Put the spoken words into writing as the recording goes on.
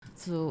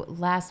So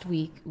last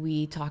week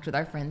we talked with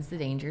our friends, the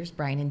Dangers,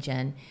 Brian and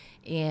Jen.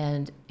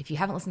 And if you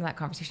haven't listened to that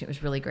conversation, it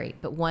was really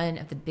great. But one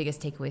of the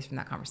biggest takeaways from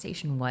that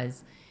conversation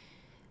was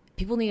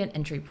people need an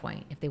entry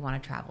point if they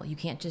want to travel. You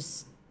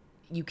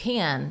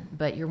can,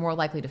 but you're more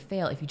likely to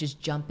fail if you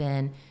just jump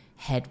in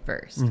head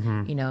first.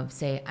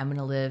 Say, I'm going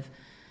to live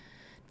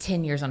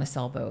 10 years on a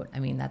sailboat. I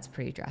mean, that's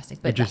pretty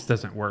drastic. But it just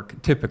doesn't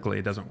work. Typically,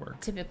 it doesn't work.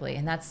 Typically.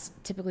 And that's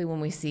typically when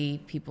we see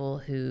people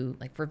who,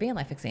 like for van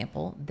life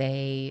example,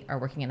 they are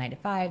working a 9 to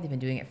 5. They've been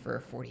doing it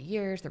for 40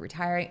 years. They're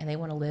retiring and they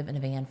want to live in a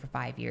van for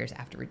 5 years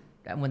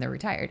when they're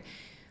retired.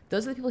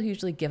 Those are the people who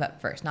usually give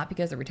up first, not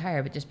because they're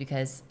retired, but just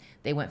because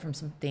they went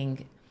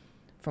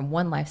from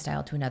one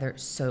lifestyle to another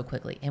so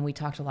quickly. And we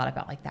talked a lot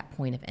about like that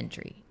point of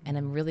entry. And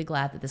I'm really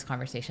glad that this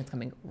conversation is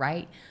coming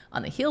right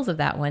on the heels of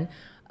that one,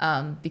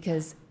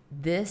 because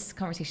this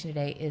conversation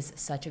today is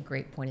such a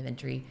great point of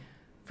entry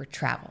for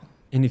travel.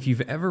 And if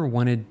you've ever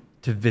wanted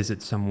to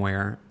visit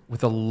somewhere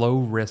with a low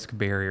risk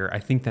barrier, I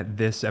think that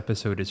this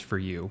episode is for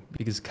you,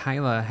 because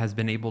Kyla has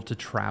been able to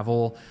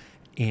travel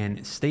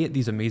and stay at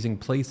these amazing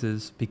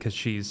places because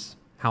she's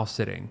house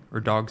sitting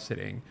or dog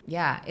sitting.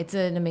 Yeah, it's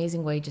an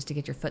amazing way just to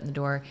get your foot in the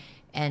door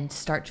and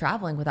start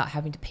traveling without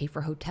having to pay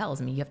for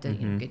hotels. I mean, you have to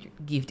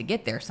you have to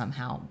get there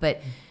somehow.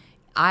 But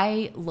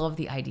I love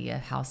the idea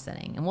of house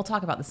sitting, and we'll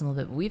talk about this in a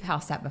little bit. But we've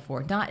house sat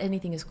before. Not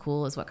anything as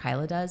cool as what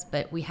Kyla does,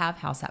 but we have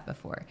house sat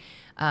before.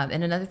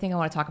 And another thing I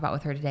want to talk about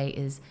with her today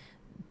is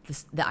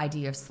the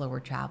idea of slower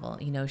travel.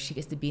 She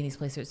gets to be in these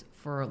places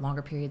for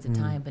longer periods of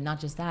time, but not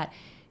just that.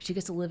 She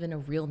gets to live in a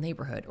real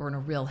neighborhood or in a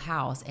real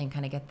house and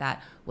kind of get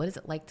that, what is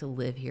it like to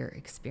live here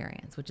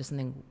experience, which is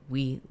something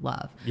we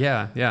love.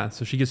 Yeah.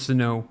 So she gets to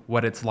know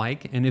what it's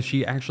like, and if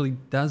she actually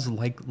does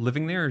like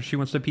living there, or she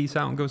wants to peace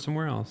out and go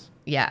somewhere else.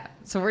 Yeah.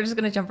 So we're just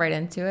going to jump right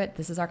into it.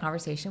 This is our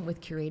conversation with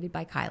Curated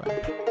by Kyla.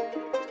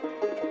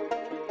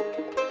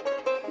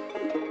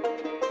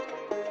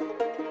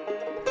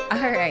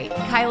 All right,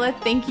 Kyla,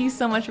 thank you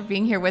so much for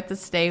being here with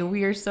us today.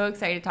 We are so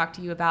excited to talk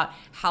to you about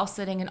house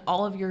sitting and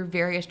all of your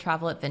various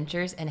travel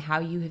adventures and how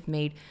you have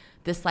made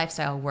this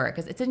lifestyle work,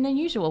 because it's an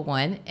unusual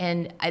one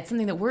and it's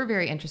something that we're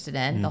very interested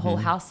in. The whole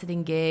house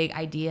sitting gig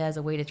idea as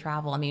a way to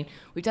travel. I mean,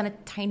 we've done a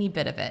tiny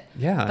bit of it.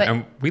 Yeah,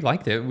 and we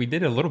liked it. We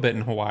did a little bit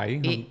in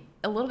Hawaii.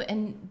 A little bit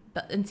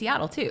in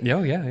Seattle too.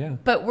 Yeah.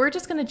 But we're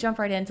just going to jump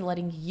right into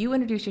letting you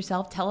introduce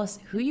yourself. Tell us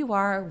who you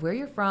are, where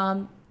you're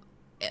from,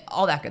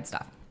 all that good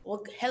stuff.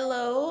 Well,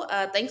 hello.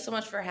 Thanks so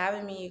much for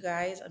having me, you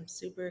guys. I'm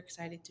super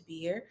excited to be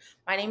here.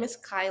 My name is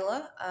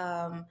Kyla.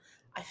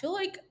 I feel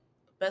like the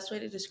best way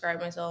to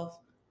describe myself,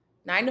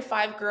 9 to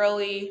 5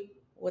 girly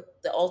with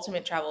the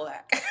ultimate travel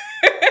hack.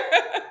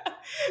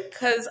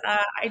 Because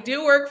I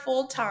do work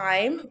full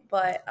time,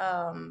 but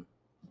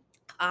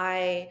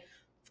I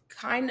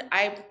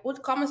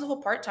would call myself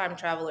a part-time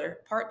traveler.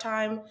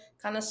 Part-time,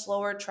 kind of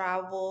slower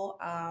travel,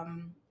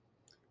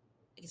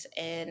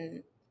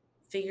 and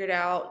figured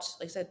out,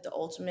 like I said, the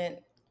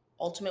ultimate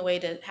way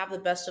to have the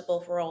best of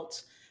both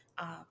worlds.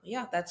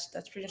 Yeah, that's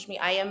pretty much me.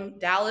 I am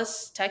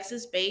Dallas,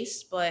 Texas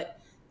based, but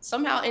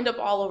somehow end up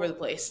all over the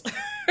place.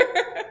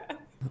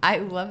 I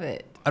love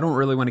it. I don't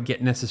really want to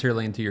get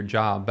necessarily into your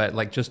job, but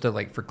like just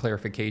to for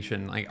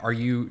clarification, like are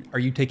you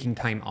taking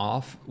time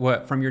off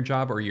from your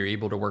job, or are you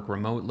able to work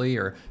remotely,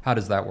 or how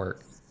does that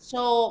work?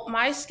 So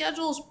my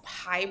schedule's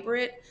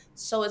hybrid.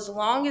 So as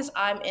long as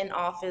I'm in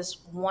office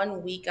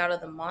 1 week out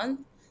of the month,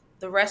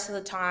 the rest of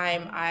the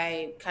time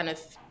I kind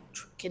of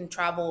can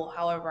travel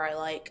however I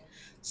like.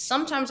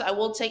 Sometimes I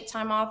will take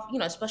time off,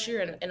 especially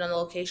in a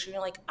location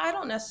you're like, I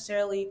don't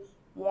necessarily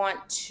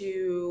want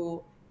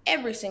to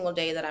every single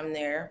day that I'm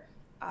there,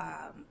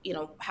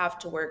 have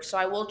to work. So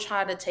I will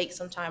try to take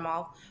some time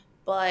off,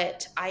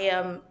 but I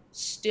am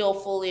still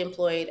fully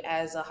employed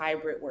as a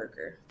hybrid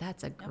worker.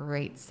 That's a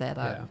great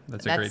setup. Yeah,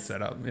 that's a great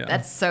setup. Yeah.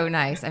 That's so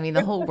nice. I mean,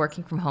 the whole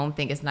working from home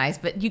thing is nice,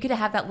 but you get to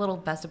have that little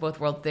best of both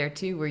worlds there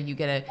too, where you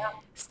get to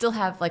still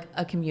have like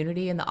a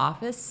community in the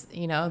office,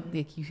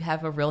 like you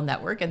have a real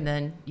network, and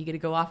then you get to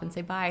go off and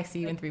say, bye, see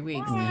you in 3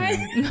 weeks.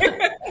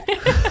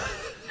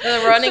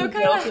 The running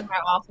joke in my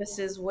office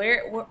is,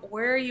 where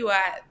are you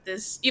at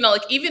this,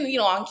 even,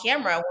 on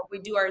camera when we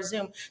do our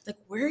Zoom, like,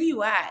 where are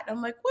you at?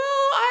 I'm like, well,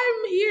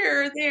 I'm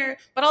here, there,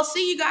 but I'll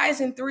see you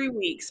guys in 3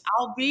 weeks.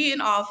 I'll be in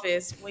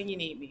office when you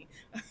need me.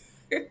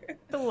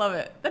 I love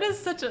it. That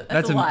is that's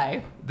a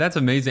lie. That's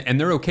amazing. And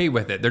they're okay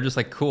with it. They're just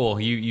like, cool,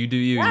 you do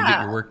you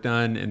get your work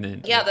done. And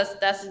then. Yeah,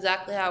 that's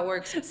exactly how it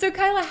works. So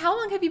Kyla, how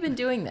long have you been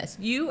doing this?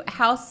 You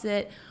house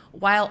sit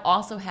while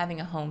also having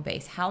a home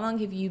base. How long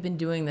have you been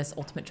doing this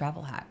ultimate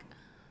travel hack?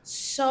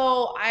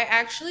 So I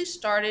actually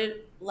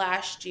started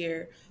last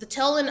year, the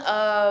tail end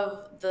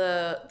of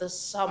the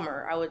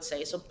summer, I would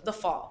say. So the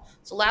fall.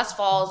 So last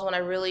fall is when I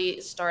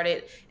really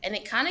started, and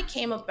it kind of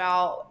came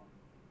about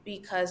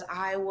because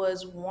I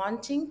was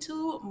wanting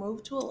to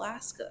move to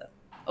Alaska,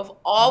 of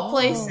all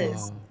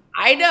places.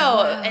 I know.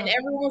 Wow. And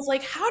everyone was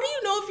like, how do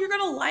you know if you're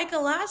going to like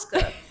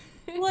Alaska?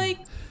 Like,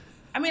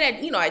 I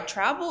mean, I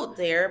traveled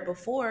there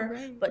before,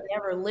 but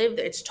never lived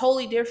there. It's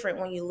totally different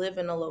when you live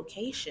in a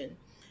location.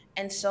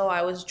 And so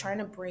I was trying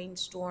to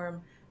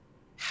brainstorm,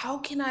 how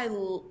can I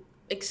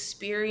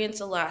experience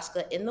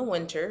Alaska in the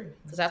winter?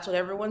 Because that's what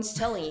everyone's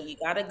telling you. You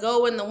got to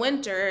go in the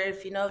winter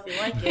if you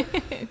like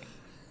it.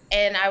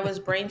 And I was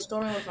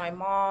brainstorming with my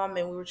mom,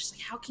 and we were just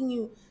like, how can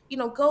you,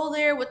 go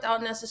there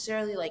without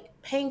necessarily like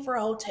paying for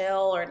a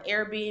hotel or an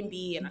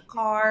Airbnb and a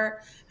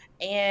car?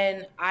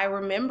 And I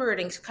remembered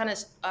and kind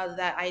of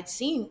that I'd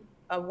seen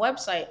a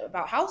website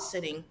about house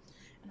sitting. And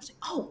I was like,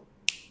 oh,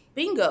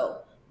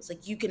 bingo. It's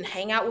like you can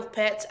hang out with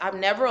pets. I'm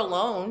never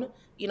alone.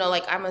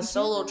 Like I'm a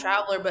solo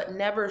traveler, but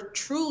never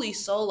truly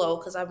solo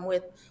because I'm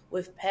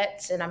with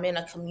pets and I'm in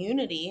a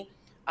community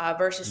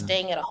versus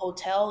staying at a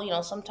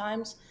hotel.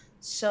 Sometimes.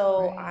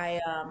 So Right.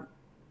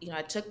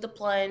 I took the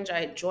plunge.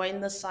 I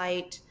joined the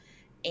site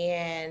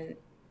and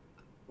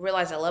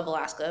realized I love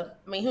Alaska.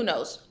 I mean, who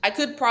knows? I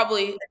could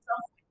probably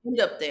end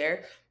up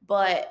there,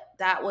 but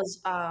that was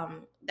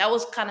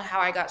kind of how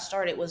I got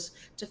started, was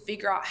to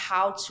figure out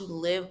how to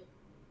live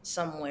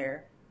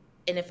somewhere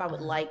and if I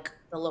would like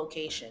the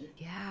location.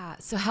 Yeah.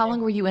 So how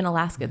long were you in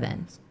Alaska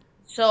then?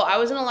 So I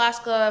was in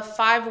Alaska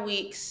 5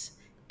 weeks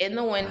in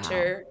the Wow.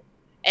 winter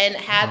and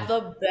had Wow.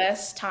 the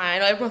best time. I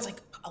know everyone's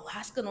like,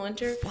 Alaska in the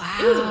winter? It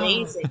was Wow.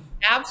 amazing.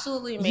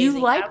 Absolutely You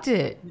amazing. liked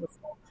Absolutely it.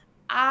 beautiful.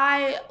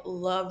 I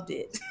loved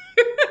it.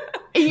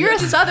 And you're a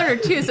southerner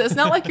too, so it's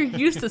not like you're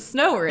used to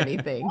snow or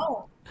anything.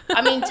 Oh,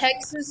 I mean,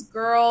 Texas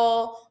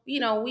girl,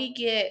 we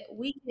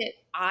get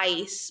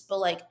ice, but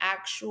like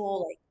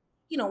actual like,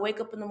 wake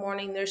up in the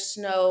morning, there's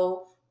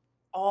snow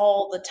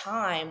all the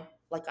time.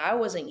 Like I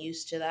wasn't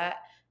used to that.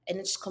 And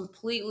it's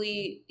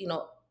completely,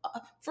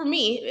 for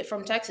me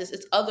from Texas,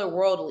 it's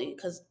otherworldly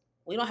because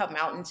we don't have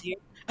mountains here.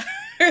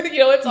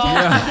 It's all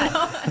Yeah. Yeah.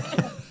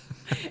 flat.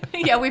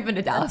 Yeah, we've been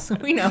to Dallas.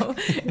 We know.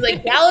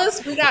 Like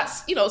Dallas, we got,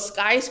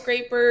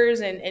 skyscrapers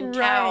and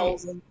Right.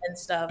 cows and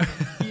stuff.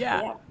 But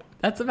Yeah. yeah,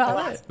 That's about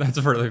it. Alaska. That's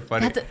really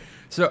funny. That's a,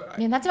 So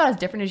Man, that's about as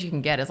different as you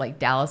can get, as like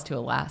Dallas to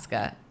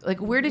Alaska. Like,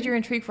 where did your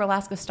intrigue for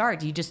Alaska start?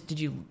 Do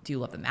you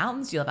love the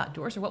mountains? Do you love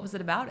outdoors, or what was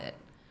it about it?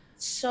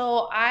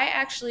 So I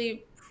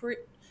actually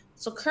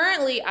so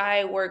currently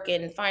I work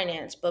in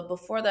finance, but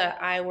before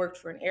that I worked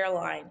for an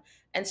airline,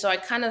 and so I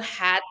kind of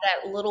had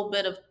that little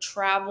bit of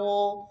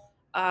travel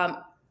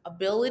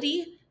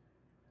ability,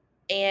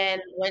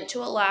 and went to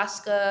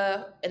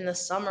Alaska in the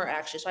summer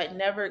actually. So I'd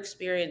never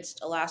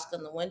experienced Alaska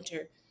in the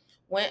winter.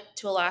 Went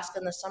to Alaska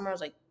in the summer. I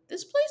was like,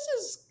 this place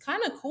is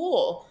kind of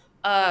cool.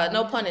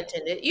 No pun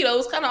intended. It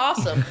was kind of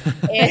awesome.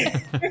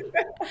 And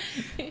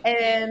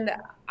and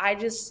I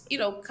just,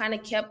 kind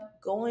of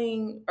kept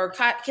going or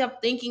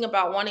kept thinking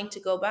about wanting to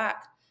go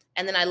back.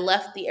 And then I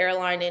left the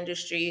airline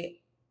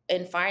industry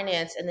in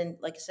finance. And then,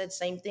 like I said,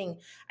 same thing.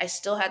 I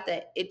still had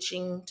that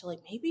itching to like,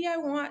 maybe I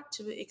want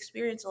to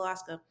experience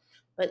Alaska.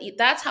 But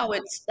that's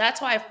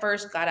why I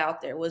first got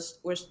out there was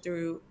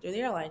through the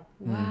airline.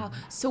 Wow.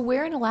 So,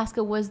 where in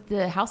Alaska was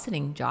the house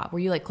sitting job? Were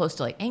you like close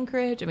to like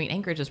Anchorage? I mean,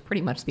 Anchorage is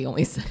pretty much the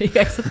only city,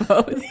 I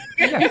suppose.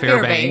 yeah,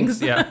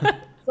 Fairbanks. Yeah.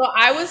 So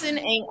I was in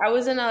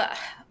a,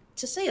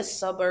 to say a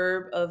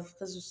suburb of,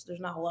 because there's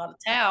not a lot of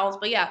towns,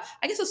 but yeah,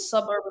 I guess a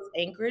suburb of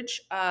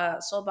Anchorage.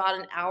 So about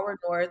an hour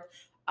north,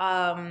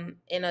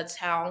 in a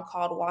town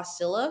called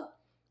Wasilla,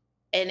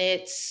 and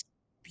it's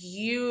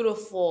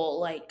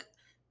beautiful. Like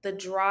the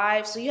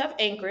drive. So you have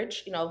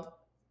Anchorage,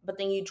 but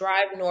then you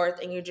drive north,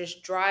 and you're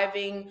just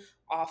driving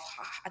off.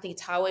 I think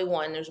it's Highway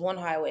One. There's one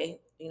highway,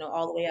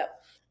 all the way up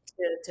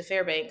to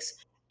Fairbanks,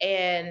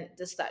 and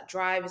this that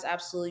drive is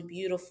absolutely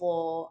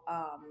beautiful.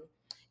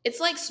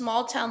 It's like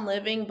small town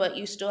living, but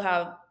you still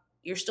have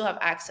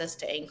access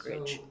to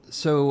Anchorage.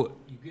 So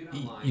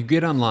you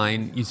get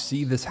online, you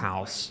see this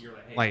house,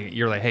 like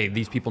you're like, hey,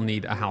 these people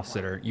need a house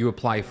sitter. You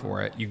apply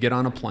for it. You get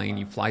on a plane.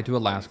 You fly to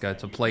Alaska.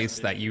 It's a place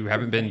that you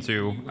haven't been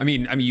to. I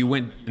mean, you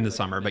went in the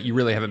summer, but you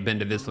really haven't been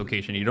to this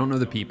location. You don't know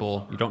the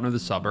people. You don't know the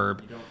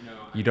suburb.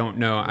 You don't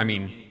know. I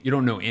mean, you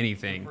don't know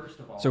anything.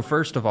 So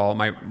first of all,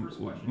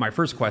 my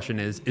first question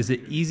is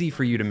it easy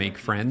for you to make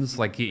friends?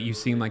 Like you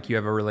seem like you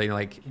have a really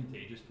like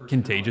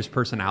contagious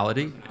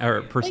personality,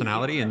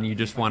 and you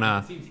just want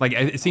to like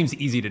it seems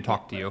easy to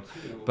talk to you.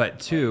 But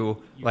two,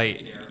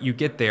 like you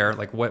get there,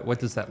 like what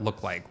does that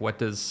look like? What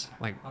does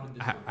like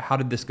how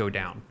did this go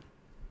down?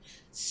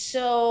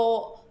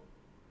 So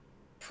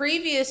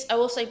I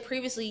will say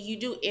previously you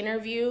do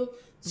interview.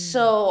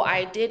 So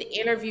I did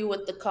interview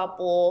with the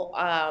couple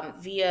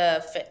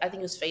via I think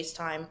it was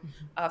FaceTime,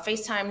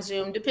 FaceTime,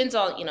 Zoom, depends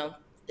on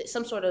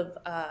some sort of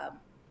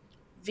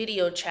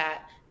video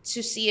chat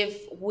to see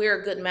if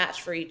we're a good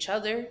match for each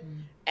other.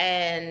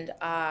 And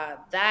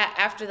that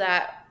after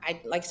that,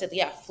 I like I said,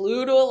 yeah,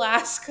 flew to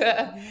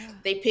Alaska. Yeah.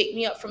 They picked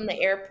me up from the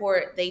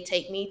airport. They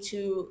take me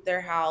to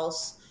their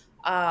house.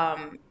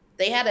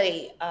 They had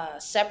a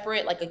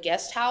separate, like a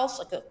guest house,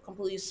 like a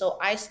completely. So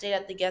I stayed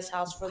at the guest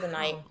house for the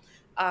night,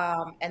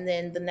 Wow. and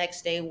then the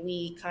next day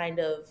we kind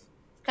of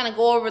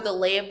go over the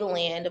lay of the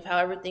land of how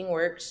everything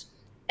works,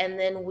 and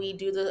then we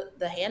do the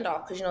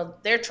handoff because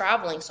they're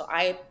traveling, so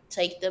I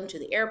take them to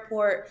the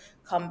airport,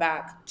 come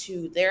back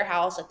to their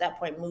house at that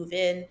point, move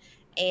in,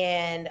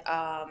 and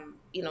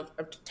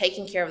are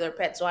taking care of their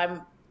pets.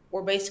 So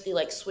we're basically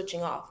like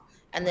switching off.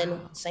 And then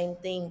Wow. same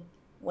thing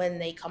when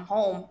they come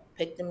home,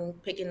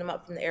 picking them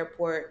up from the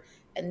airport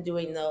and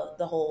doing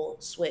the whole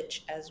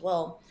switch as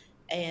well.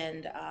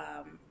 And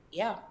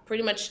yeah,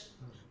 pretty much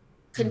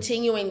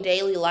continuing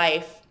daily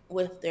life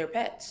with their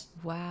pets.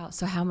 Wow.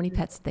 So how many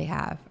pets do they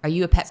have? Are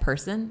you a pet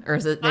person, or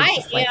is it they're I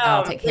just like,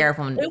 I'll am. take care of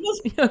them? It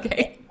was.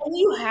 Okay.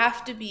 You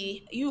have to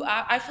be.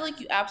 I feel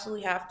like you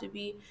absolutely have to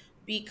be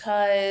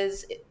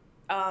because,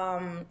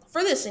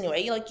 for this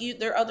anyway. Like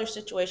there are other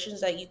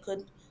situations that you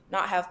could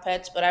not have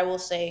pets, but I will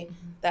say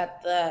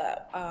that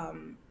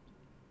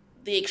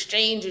the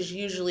exchange is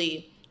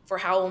usually for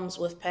homes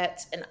with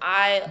pets, and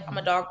I'm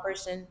a dog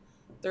person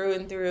through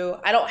and through.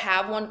 I don't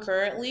have one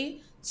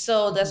currently,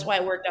 so that's why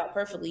it worked out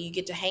perfectly. You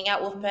get to hang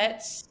out with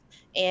pets,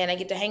 and I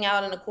get to hang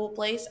out in a cool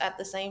place at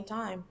the same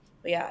time.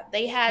 But yeah,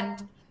 they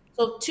had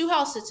so two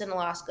house sits in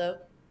Alaska.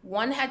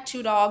 One had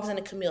two dogs and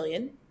a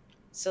chameleon,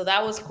 so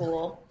that was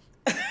cool.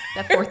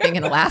 That poor thing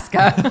in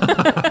Alaska.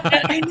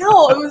 I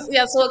know it was,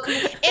 yeah. So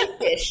and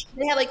fish.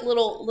 They had like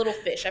little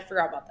fish. I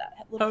forgot about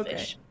that. Little Okay.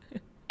 fish.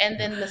 And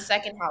then the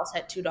second house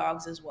had two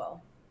dogs as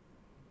well.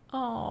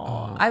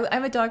 Oh,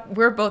 I'm a dog.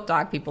 We're both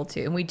dog people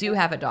too, and we do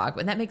have a dog,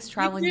 and that makes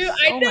traveling I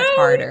so know. much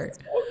harder.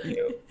 So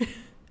cute.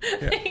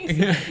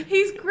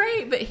 He's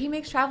great, but he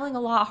makes traveling a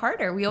lot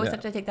harder. We always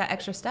have to take that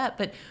extra step.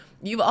 But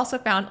you've also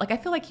found, like, I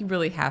feel like you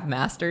really have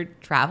mastered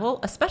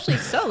travel, especially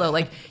solo.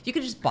 Like, you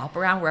can just bop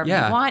around wherever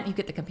you want. You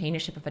get the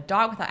companionship of a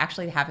dog without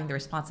actually having the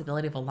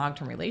responsibility of a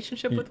long-term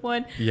relationship with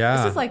one. Yeah.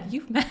 This is like,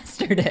 you've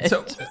mastered it.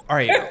 So, all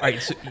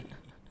right. So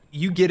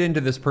you get into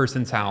this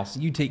person's house,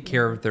 you take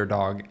care of their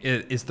dog.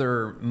 Is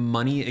there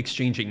money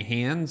exchanging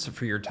hands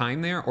for your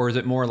time there? Or is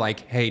it more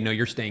like, hey, no,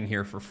 you're staying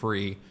here for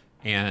free,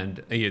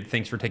 and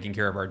thanks for taking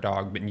care of our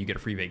dog, but you get a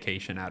free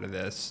vacation out of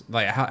this?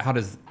 Like,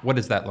 what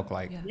does that look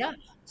like? Yeah.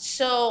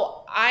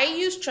 So I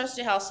use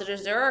Trusted House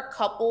Sitters. There are a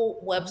couple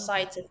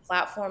websites and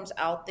platforms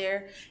out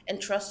there,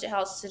 and Trusted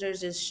House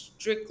Sitters is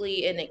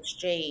strictly an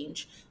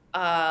exchange.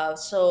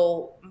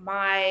 So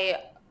my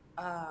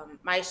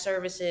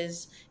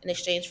services in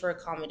exchange for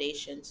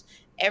accommodations.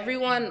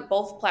 Everyone,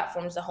 both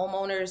platforms, the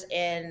homeowners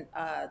and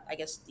I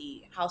guess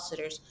the house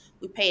sitters,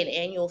 we pay an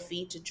annual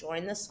fee to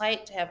join the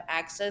site to have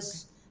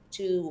access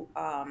to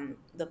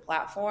the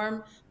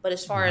platform. But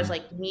as far as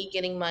like me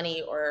getting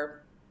money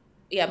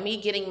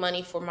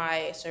for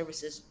my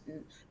services,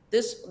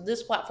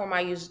 this platform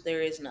I use,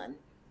 there is none.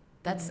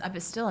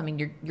 But still, I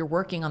mean, you're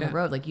working on the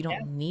road. Like, you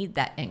don't need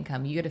that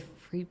income. You get a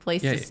free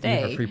place to You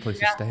stay. have a free place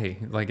to stay.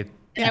 Like,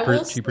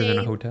 it's cheaper than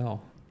a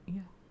hotel.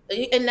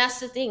 And that's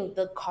the thing,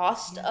 the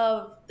cost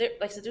of like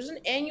I said, there's an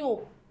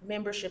annual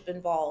membership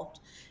involved.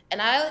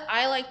 And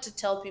I like to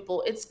tell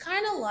people it's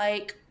kind of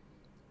like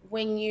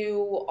when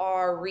you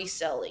are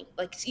reselling,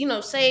 like,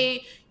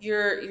 say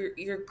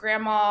your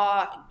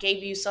grandma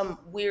gave you some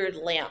weird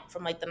lamp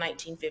from like the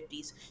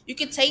 1950s. You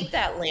could take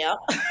that lamp,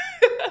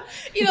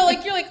 like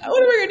you're like,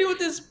 what am I gonna do with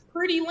this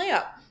pretty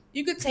lamp?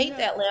 You could take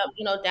that lamp,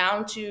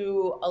 down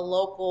to a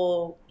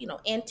local,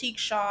 antique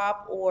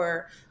shop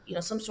or,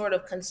 some sort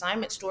of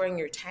consignment store in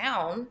your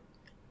town,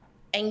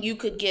 and you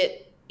could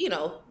get,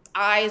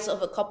 eyes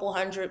of a couple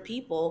hundred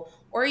people,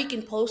 or you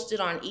can post it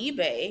on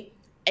eBay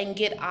and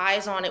get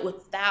eyes on it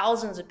with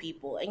thousands of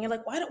people. And you're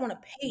like, well, I don't want to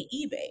pay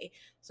eBay.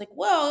 It's like,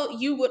 well,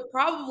 you would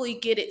probably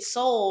get it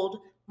sold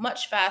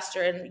much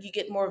faster and you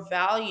get more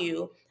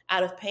value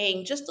out of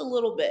paying just a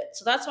little bit.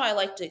 So that's why I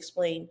like to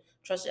explain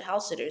Trusted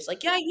House Sitters.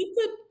 Like, yeah, you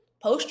could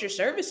post your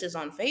services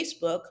on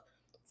Facebook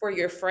for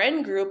your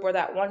friend group or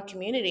that one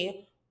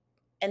community,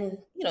 and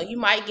you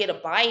might get a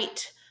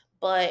bite.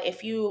 But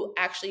if you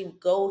actually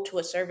go to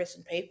a service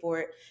and pay for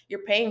it,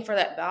 you're paying for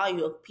that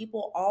value of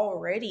people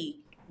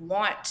already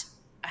want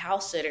a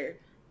house sitter.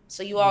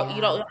 So you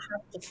don't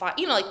have to fight.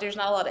 Like, there's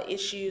not a lot of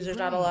issues. There's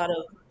not a lot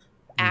of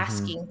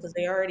asking because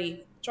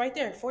it's right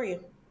there for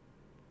you.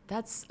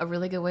 That's a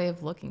really good way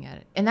of looking at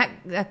it. And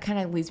that kind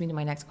of leads me to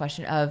my next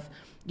question of,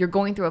 you're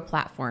going through a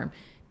platform.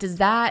 Does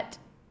that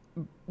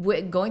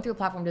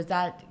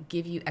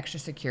give you extra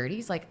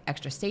securities, like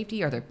extra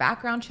safety? Are there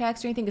background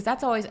checks or anything? Because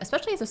that's always,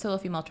 especially as a solo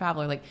female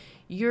traveler, like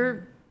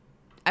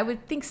I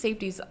would think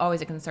safety is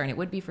always a concern. It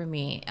would be for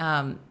me.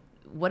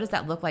 What does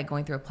that look like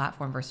going through a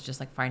platform versus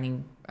just like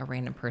finding a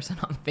random person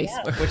on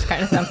Facebook, which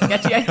kind of sounds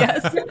sketchy, I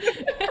guess.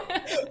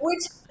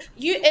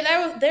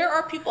 There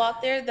are people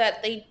out there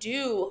that they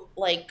do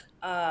like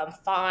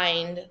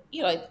find,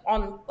 like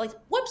on like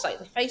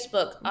websites like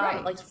Facebook.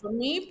 Right. Like for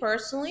me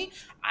personally,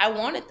 I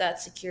wanted that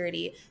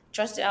security.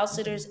 Trusted House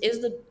Sitters is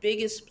the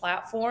biggest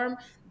platform.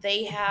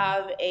 They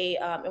have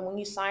and when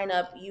you sign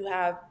up, you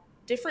have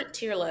different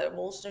tier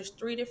levels. There's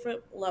 3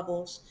 different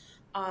levels.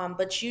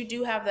 But you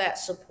do have that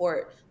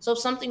support. So if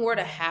something were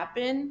to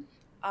happen,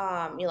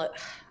 you're like,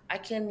 I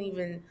can't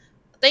even.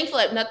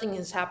 Thankfully, nothing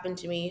has happened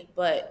to me,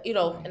 but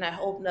and I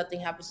hope nothing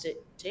happens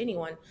to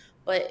anyone.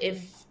 But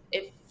if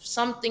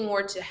something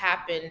were to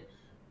happen,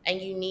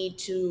 and you need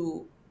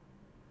to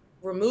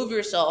remove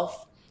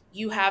yourself,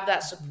 you have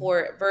that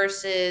support.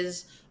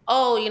 Versus,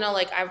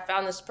 like I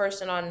found this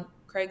person on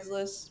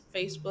Craigslist,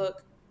 Facebook.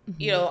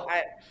 You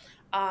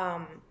Mm-hmm.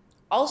 know,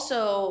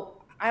 also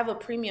I have a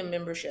premium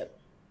membership,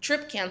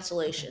 trip Okay.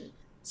 cancellation.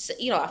 So,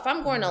 you know, if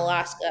I'm going to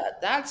Alaska,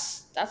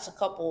 that's a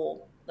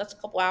couple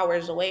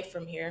hours away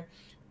from here.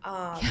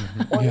 Or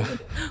you Yeah.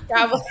 can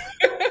travel,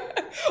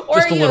 or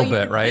Just a you know, little you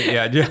bit, can right?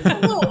 Yeah. just a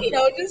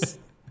little,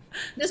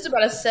 just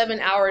about a 7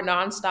 hour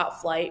nonstop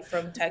flight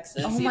from Oh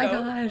Texas. my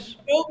gosh.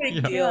 No big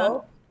Yeah. Yeah.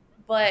 deal.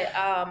 But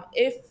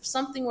if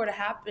something were to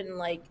happen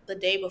like the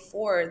day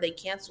before they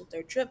canceled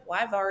their trip, well,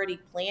 I've already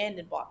planned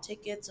and bought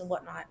tickets and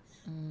whatnot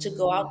to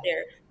go out Mm,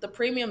 there. The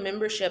premium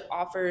membership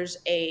offers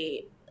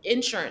a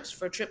insurance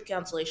for trip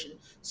cancellation,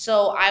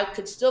 so I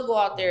could still go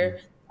out there.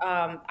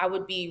 I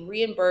would be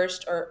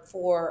reimbursed or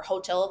for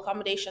hotel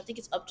accommodation. I think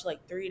it's up to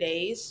like 3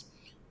 days,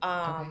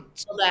 okay.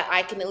 so that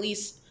I can at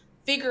least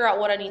figure out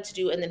what I need to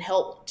do and then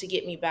help to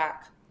get me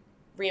back,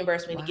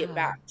 reimburse me to get Wow.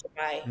 back to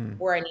my Mm,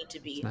 where I need to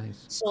it's be.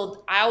 nice.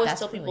 So I always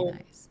tell That's really people,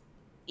 nice.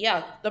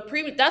 yeah, the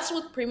premium that's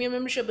with premium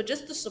membership, but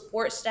just the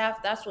support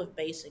staff that's with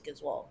basic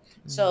as well.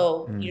 Mm.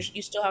 So Mm.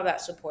 you still have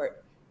that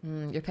support.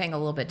 You're paying a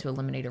little bit to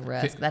eliminate a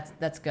risk. Okay.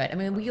 That's good. I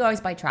mean, we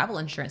always buy travel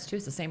insurance too.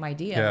 It's the same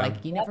idea. Yeah.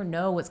 Like you never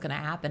know what's going to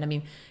happen. I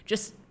mean,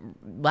 just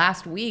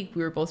last week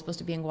we were both supposed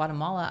to be in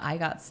Guatemala. I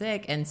got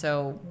sick, and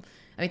so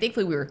I mean,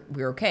 thankfully we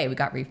were okay. We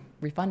got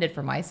refunded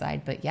from my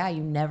side, but yeah,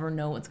 you never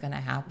know what's going to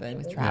happen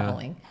with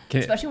traveling,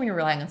 especially when you're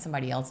relying on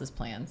somebody else's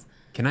plans.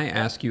 Can I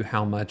ask you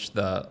how much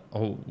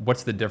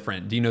what's the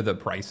difference? Do you know the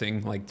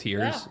pricing, like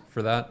tiers Yeah.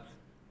 for that?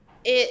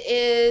 It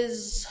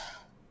is,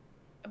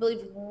 I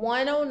believe,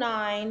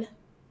 109,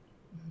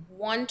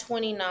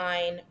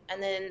 129,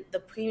 and then the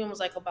premium was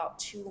like about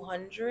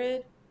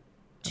 200,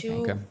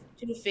 Okay.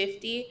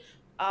 250.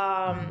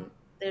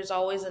 There's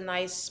always a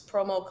nice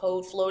promo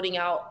code floating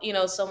out,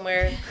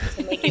 somewhere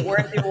to make it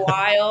worth your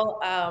while.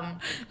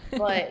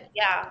 But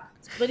yeah,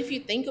 but if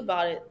you think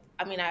about it,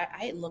 I mean, I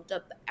had looked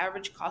up the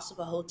average cost of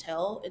a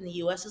hotel in the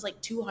US is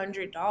like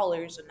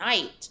 $200 a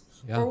night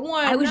Yeah. for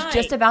one I was night.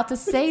 just about to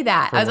say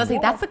that. For I was going one to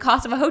say that's the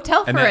cost of a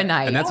hotel for a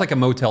night. And that's like a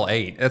Motel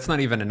 8. That's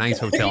not even a nice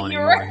hotel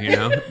You're anymore, right. you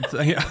know? So,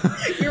 yeah.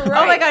 You're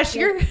right. Oh my gosh,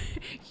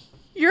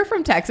 you're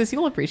from Texas.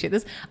 You'll appreciate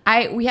this.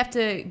 We have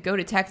to go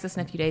to Texas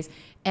in a few days,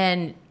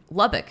 and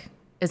Lubbock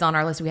is on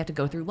our list. We have to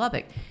go through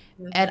Lubbock.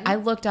 And I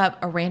looked up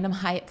a random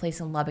Hyatt place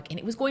in Lubbock, and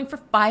it was going for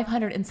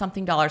 $500 and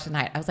something a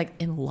night. I was like,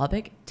 in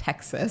Lubbock,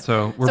 Texas.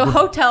 So So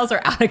hotels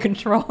are out of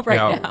control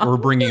right now. We're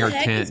bringing our What the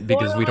heck is tent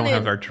because going we don't on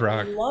have in our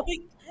truck. Lubbock,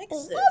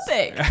 Texas.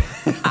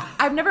 Lubbock.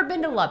 I've never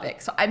been to Lubbock,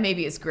 so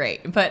maybe it's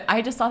great. But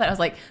I just saw that. I was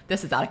like,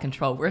 this is out of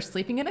control. We're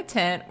sleeping in a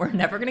tent. We're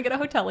never going to get a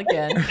hotel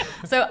again.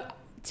 So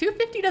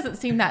 $250 doesn't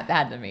seem that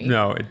bad to me.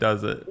 No, it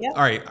doesn't. Yeah.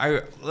 All right,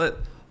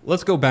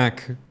 let's go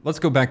back. Let's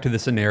go back to the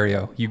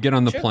scenario. You get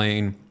on the Sure.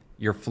 plane.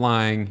 You're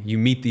flying. You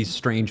meet these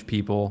strange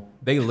people.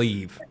 They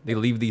leave. They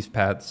leave these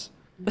pets.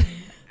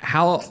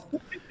 How?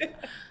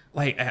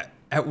 Like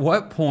at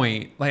what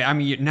point? Like I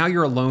mean, now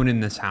you're alone in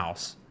this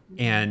house,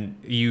 and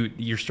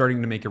you're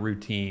starting to make a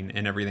routine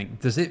and everything.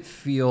 Does it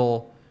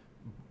feel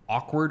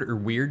awkward or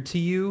weird to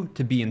you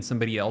to be in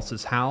somebody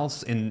else's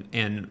house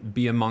and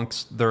be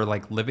amongst their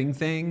like living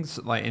things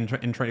like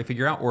and try to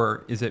figure out,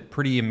 or is it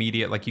pretty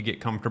immediate? Like you get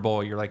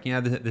comfortable, you're like, yeah,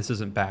 this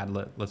isn't bad.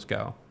 Let's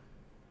go.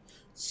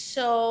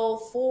 So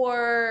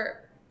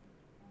for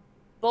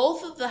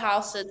both of the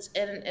houses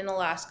in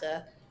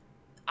Alaska,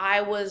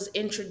 I was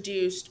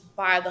introduced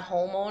by the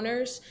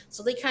homeowners.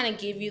 So they kind of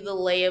give you the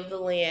lay of the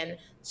land.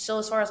 So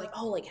as far as like,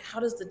 oh, like how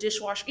does the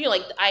dishwasher,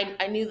 like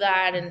I knew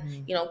that,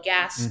 and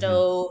gas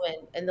stove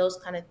and those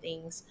kind of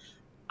things.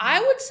 I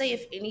would say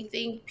if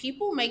anything,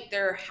 people make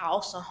their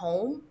house a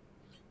home.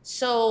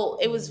 So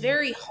it was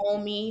very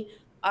homey.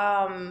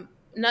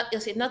 Not I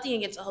say nothing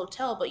against a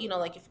hotel, but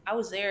like if I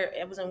was there,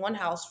 I was in one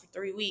house for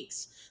 3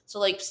 weeks. So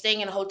like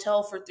staying in a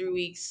hotel for 3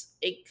 weeks,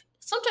 it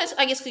sometimes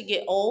I guess could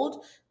get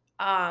old.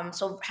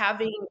 So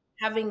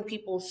having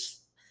people's,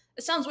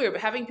 it sounds weird,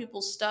 but having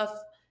people's stuff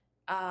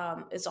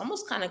is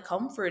almost kind of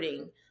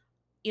comforting.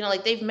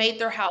 Like they've made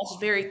their house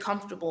very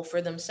comfortable for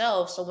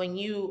themselves. So when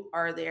you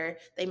are there,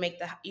 they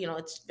make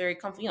it's very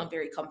comfy,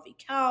 very comfy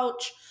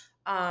couch.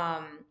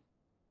 Um,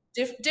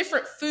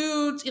 different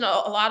foods. A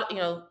lot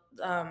of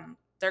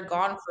they're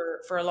gone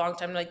for a long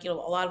time. Like a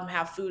lot of them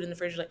have food in the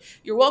fridge. Like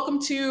you're welcome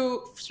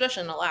to,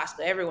 especially in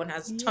Alaska, everyone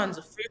has tons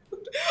of food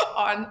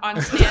on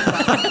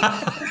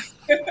standby.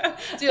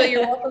 So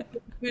you're welcome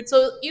to food.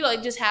 So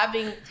like just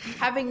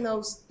having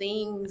those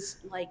things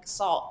like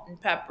salt and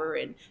pepper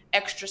and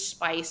extra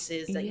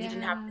spices that you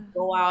didn't have to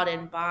go out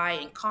and buy,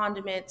 and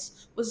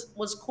condiments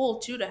was cool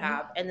too to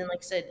have. And then like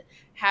I said,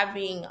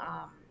 having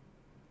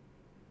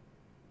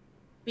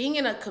being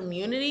in a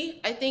community,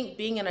 I think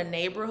being in a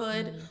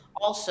neighborhood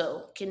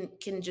also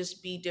can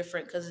just be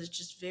different because it's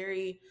just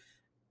very.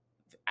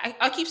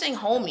 I keep saying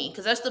homey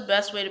because that's the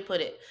best way to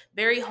put it.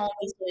 Very homey,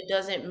 so it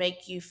doesn't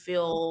make you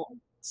feel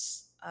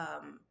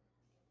um,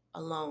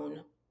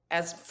 alone.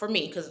 As for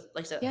me, because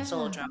like I said, I'm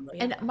solo Yeah. traveler.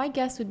 And my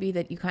guess would be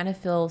that you kind of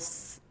feel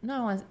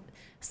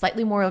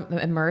slightly more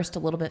immersed a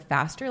little bit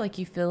faster. Like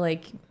you feel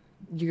like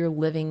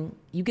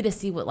you get to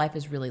see what life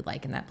is really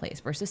like in that place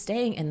versus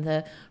staying in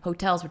the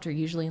hotels, which are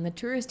usually in the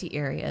touristy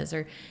areas.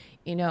 Or,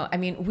 I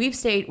mean,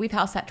 we've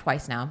house sat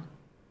twice now.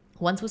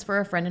 Once was for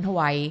a friend in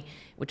Hawaii,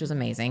 which was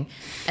amazing.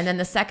 And then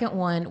the second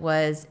one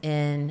was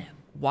in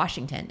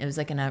Washington. It was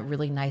like in a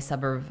really nice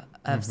suburb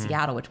of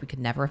Seattle, which we could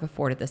never have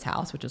afforded this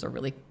house, which was a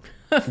really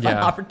fun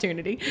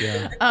opportunity.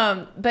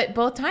 Yeah. But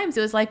both times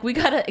it was like, we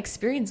got to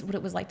experience what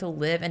it was like to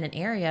live in an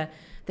area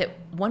that,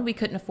 one, we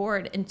couldn't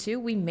afford, and two,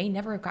 we may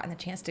never have gotten the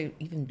chance to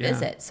even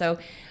visit. So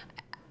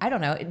I don't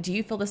know. Do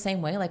you feel the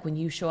same way? Like when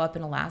you show up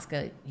in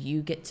Alaska,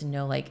 you get to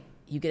know, like,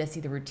 you get to see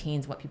the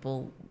routines, what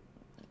people,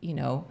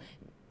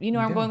 where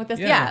I'm going with this?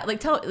 Yeah.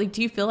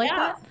 Do you feel like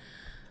that?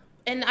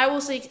 And I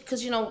will say,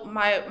 because,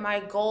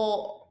 my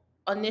goal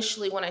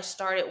initially when I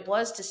started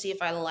was to see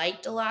if I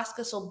liked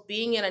Alaska. So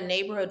being in a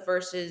neighborhood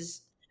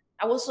versus,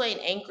 I will say in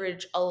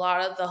Anchorage, a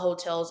lot of the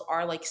hotels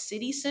are like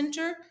city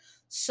center.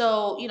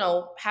 So,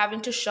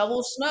 having to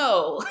shovel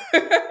snow,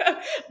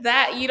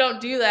 that you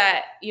don't do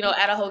that,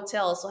 at a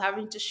hotel. So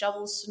having to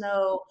shovel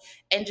snow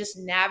and just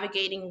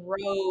navigating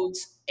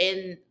roads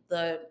in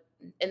the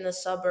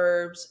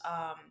suburbs,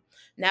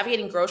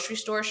 navigating grocery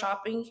store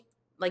shopping,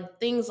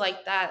 like things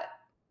like that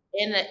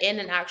in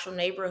an actual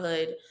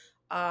neighborhood,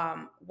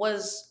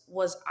 was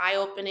eye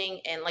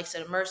opening and, like I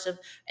said, immersive.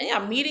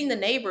 And meeting the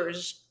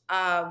neighbors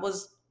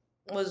was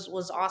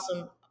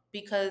awesome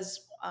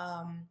because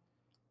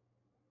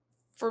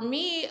for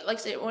me, like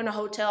I said, we're in a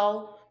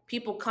hotel,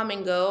 people come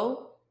and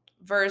go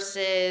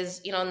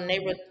versus, in the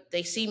neighborhood,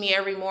 they see me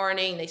every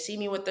morning, they see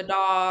me with the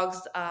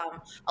dogs.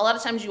 A lot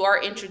of times you are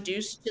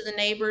introduced to the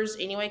neighbors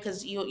anyway,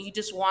 because you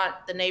just want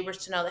the neighbors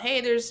to know that, hey,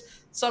 there's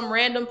some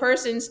random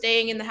person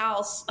staying in the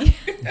house.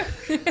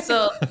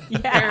 So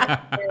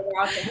they're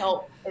around to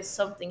help if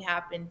something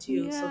happened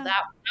too. Yeah. So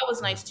that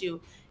was nice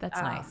too.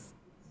 That's nice.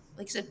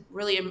 Like I said,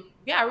 really,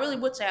 I really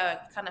would say I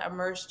kind of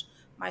immersed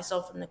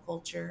myself in the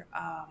culture.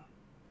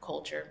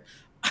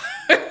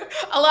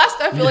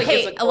 Alaska, I feel like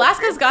is a culture.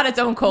 Alaska's got its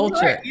own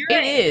culture. You're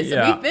right. It is.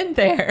 Yeah. We've been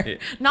there.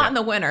 Not in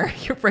the winter.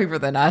 You're braver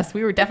than us.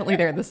 We were definitely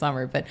there in the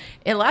summer, but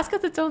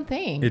Alaska's its own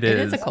thing. It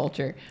is a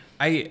culture.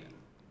 I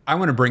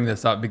want to bring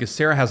this up because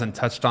Sarah hasn't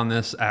touched on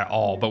this at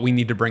all, but we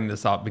need to bring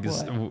this up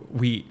because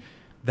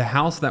the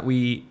house that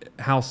we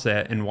house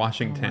set in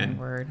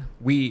Washington,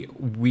 we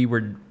were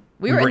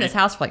in this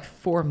house for like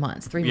 4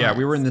 months, 3 months. Yeah,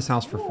 we were in this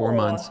house for 4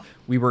 months.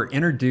 We were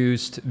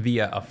introduced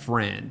via a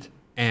friend,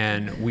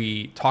 and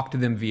we talked to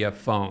them via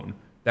phone.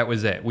 That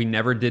was it. We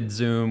never did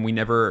Zoom. We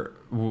never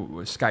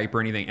Skype or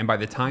anything. And by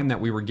the time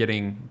that we were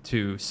getting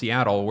to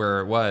Seattle,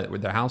 where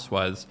the house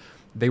was,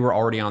 they were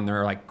already on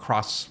their like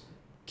cross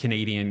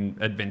Canadian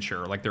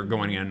adventure. Like they're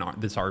going in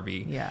this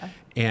RV. Yeah.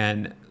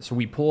 And so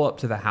we pull up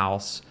to the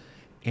house,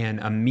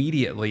 and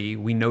immediately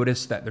we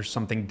notice that there's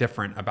something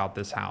different about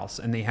this house.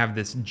 And they have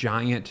this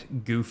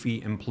giant Goofy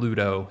and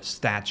Pluto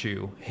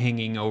statue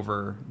hanging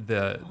over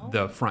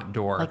the front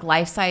door. Like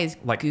life-size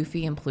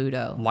Goofy and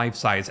Pluto.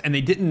 Life-size. And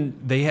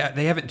they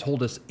haven't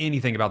told us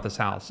anything about this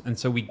house. And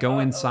so we go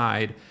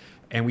inside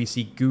and we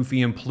see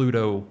Goofy and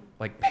Pluto,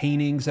 like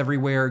paintings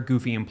everywhere,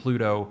 Goofy and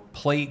Pluto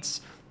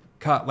plates,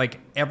 cut, like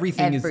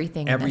everything. In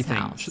this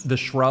house. The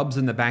shrubs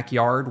in the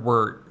backyard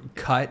were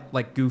cut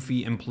like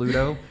Goofy and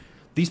Pluto.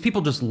 These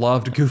people just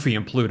loved Goofy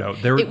and Pluto.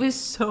 It was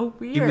so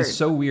weird. It was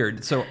so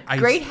weird. So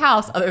great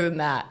house other than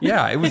that.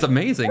 Yeah, it was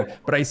amazing.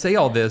 But I say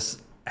all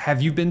this,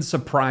 have you been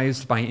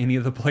surprised by any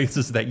of the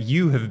places that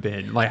you have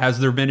been? Like, has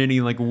there been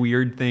any like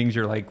weird things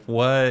you're like,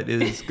 what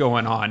is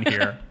going on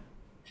here?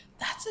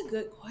 That's a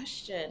good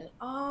question.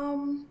 I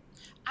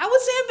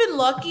would say I've been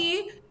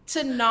lucky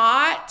to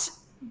not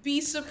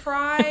be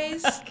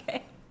surprised.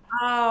 Okay.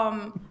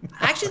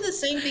 Actually the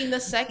same thing, the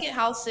second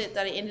house sit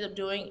that I ended up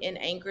doing in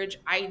Anchorage,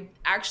 I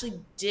actually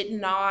did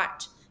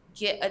not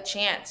get a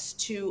chance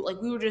to,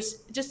 like, we were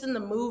just in the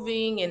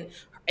moving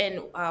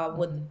and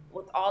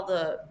with all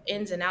the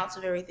ins and outs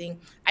of everything,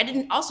 I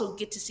didn't also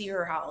get to see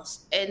her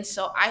house. And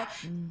so I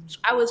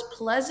was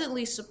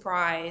pleasantly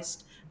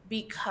surprised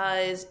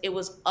because it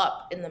was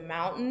up in the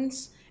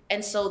mountains.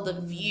 And so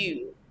the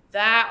view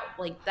that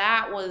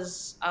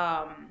was,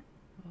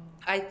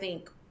 I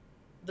think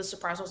the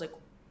surprise was like,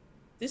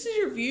 this is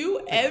your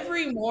view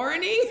every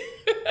morning?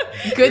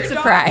 Good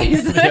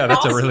surprise. Yeah,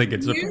 that's a really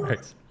good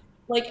surprise.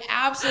 Like,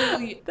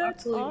 absolutely.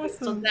 That's absolutely.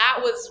 Awesome. So that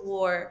was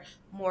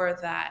more of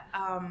that.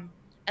 And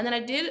then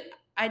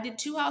I did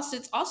 2 house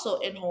sits also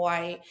in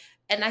Hawaii.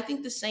 And I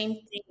think the same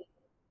thing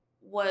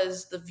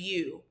was the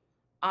view.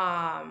 The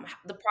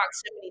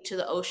proximity to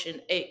the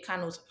ocean. It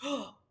kind of was,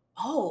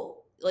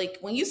 oh, like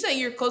when you say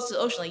you're close to the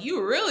ocean, like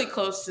you were really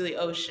close to the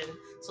ocean.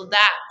 So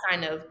that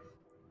kind of,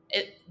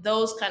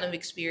 those kind of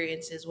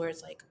experiences where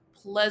it's like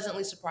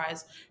pleasantly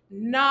surprised,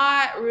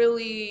 not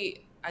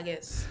really, I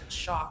guess,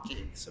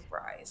 shocking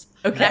surprise.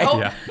 Okay,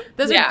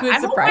 those are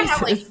good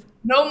surprises. I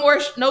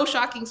have, no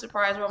shocking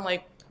surprise where I'm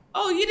like,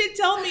 oh, you didn't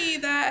tell me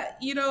that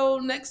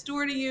next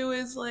door to you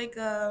is like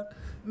a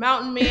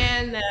mountain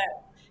man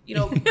that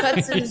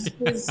cuts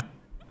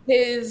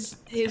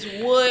his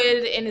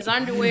wood in his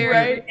underwear,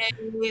 right?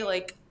 And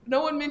like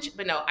no one mentioned,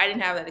 but no, I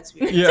didn't have that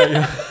experience.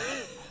 Yeah.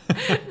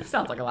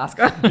 Sounds like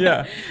Alaska.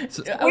 Yeah.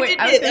 So, Oh, wait,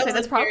 I was going to say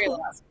that's probably.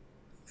 Alaska.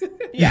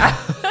 Yeah.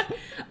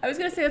 I was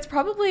going to say that's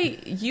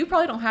probably, you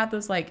probably don't have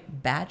those like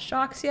bad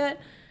shocks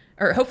yet,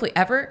 or hopefully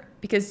ever,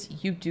 because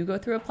you do go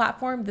through a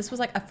platform. This was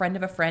like a friend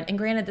of a friend. And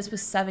granted, this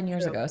was 7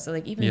 years ago. So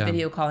like even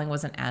video calling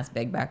wasn't as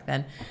big back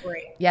then.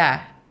 Right.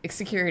 Yeah.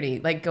 Security,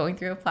 like going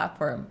through a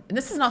platform. And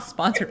this is not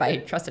sponsored by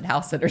Trusted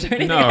House Sitters or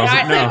anything. no.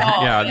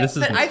 Yeah. This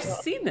is. But I've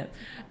seen them.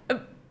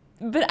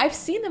 But I've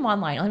seen them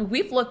online. I mean,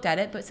 we've looked at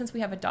it, but since we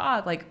have a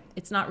dog, like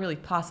it's not really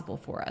possible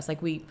for us. Like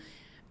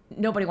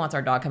nobody wants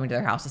our dog coming to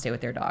their house to stay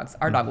with their dogs.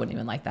 Our dog wouldn't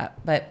even like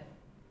that. But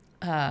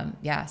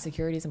yeah,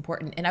 security is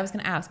important. And I was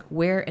going to ask,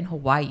 where in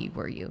Hawaii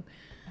were you?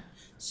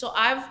 So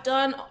I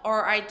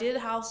did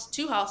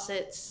two house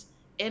sits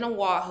in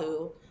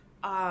Oahu.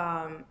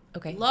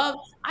 Okay.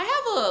 I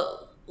have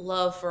a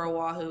love for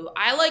Oahu.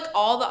 I like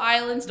all the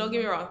islands, don't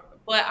get me wrong,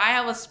 but I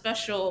have a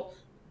special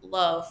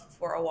love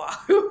for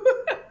Oahu.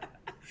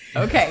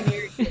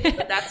 Okay.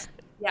 But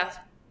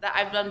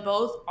I've done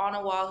both on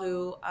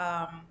Oahu,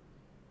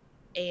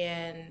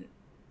 and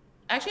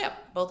actually, yeah,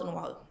 both in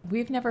Oahu.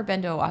 We've never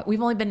been to Oahu.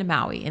 We've only been to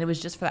Maui, and it was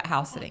just for that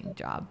house sitting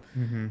job.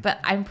 Mm-hmm. But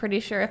I'm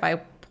pretty sure if I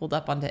pulled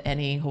up onto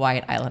any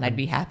Hawaiian island, I'd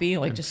be happy.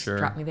 Like, just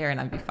drop me there,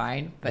 and I'd be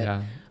fine.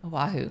 But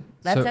Oahu,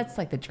 that's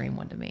like the dream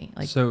one to me.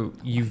 Like, so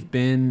you've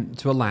been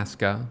to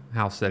Alaska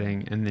house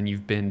sitting, and then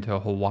you've been to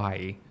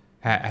Hawaii.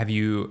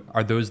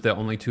 Are those the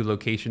only 2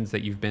 locations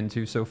that you've been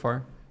to so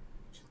far?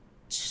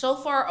 So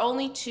far,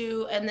 only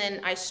 2, and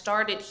then I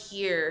started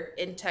here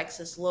in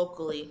Texas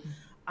locally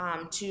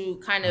to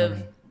kind of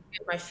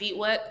get my feet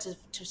wet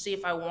to see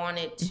if I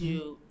wanted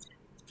to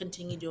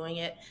continue doing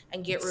it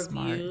and get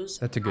reviews.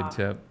 That's a good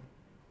tip.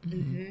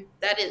 Mm-hmm.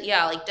 That is,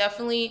 yeah, like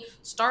definitely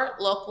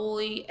start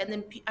locally, and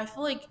then I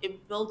feel like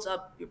it builds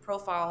up your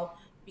profile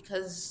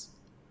because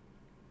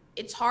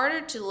it's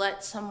harder to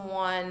let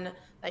someone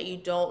that you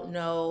don't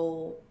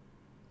know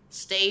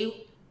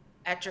stay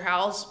at your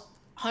house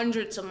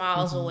hundreds of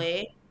miles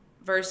away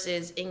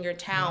versus in your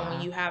town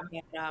when you have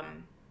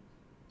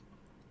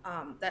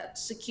that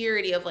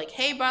security of like,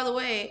 hey, by the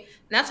way,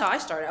 and that's how I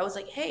started. I was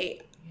like,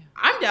 hey,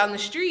 I'm down the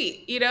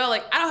street,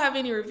 like I don't have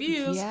any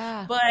reviews,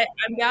 but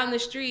I'm down the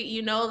street.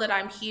 You know that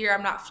I'm here.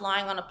 I'm not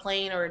flying on a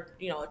plane or,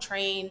 a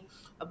train,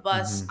 a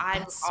bus.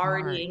 I'm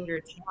already in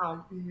your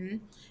town.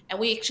 And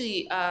we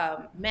actually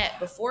met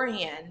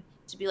beforehand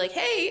to be like,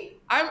 hey,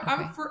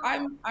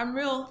 I'm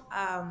real.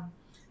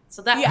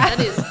 So that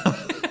is,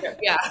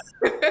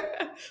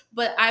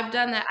 but I've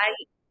done that.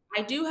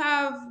 I do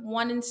have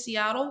one in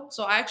Seattle.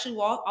 So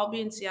I'll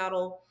be in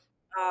Seattle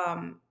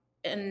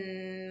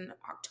in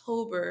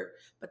October,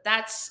 but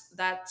that's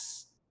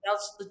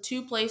the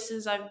 2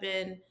 places I've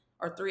been,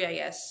 or 3, I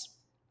guess,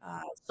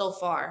 so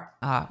far.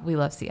 We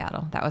love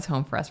Seattle. That was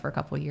home for us for a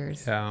couple of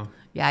years.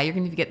 Yeah, you're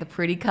going to get the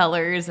pretty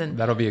colors and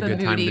that'll be a good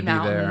time to be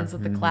there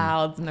with the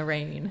clouds and the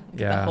rain,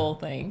 the whole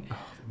thing. Oh,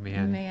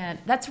 man,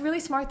 that's really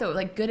smart though.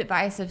 Like, good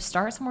advice of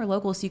start somewhere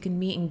local so you can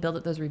meet and build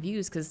up those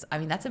reviews, because I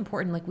mean that's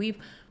important. Like we've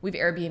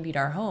Airbnb'd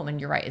our home, and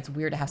you're right, it's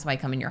weird to have somebody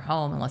come in your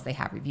home unless they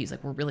have reviews.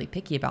 Like, we're really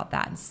picky about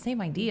that. And it's the same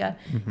idea.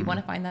 You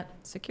want to find that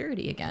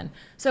security again.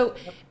 So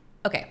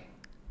okay,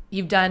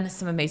 you've done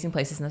some amazing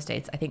places in the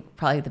States. I think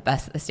probably the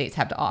best that the States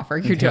have to offer.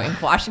 You're doing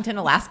Washington,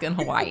 Alaska, and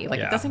Hawaii. Like,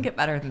 it doesn't get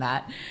better than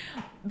that.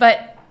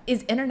 But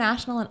is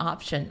international an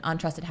option on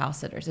Trusted House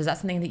Sitters? Is that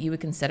something that you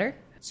would consider?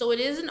 So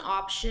it is an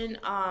option.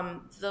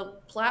 The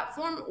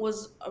platform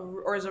is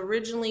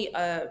originally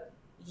a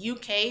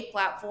UK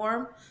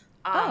platform.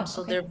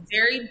 So they're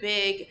very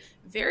big,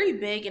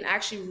 and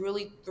actually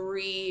really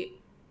three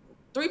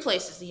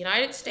places: the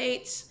United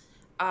States,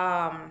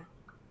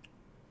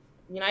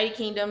 United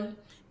Kingdom,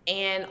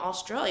 and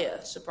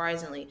Australia,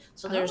 surprisingly.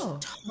 So there's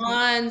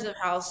tons of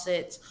house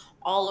sits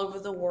all over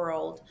the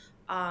world.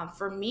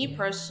 For me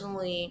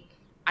personally,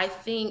 I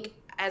think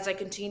as I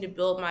continue to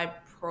build my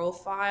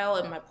profile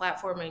and my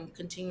platform and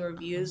continue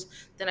reviews,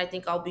 then I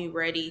think I'll be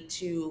ready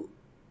to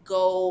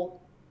go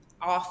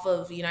off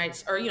of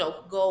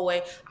go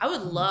away. I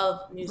would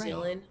love New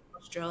Zealand,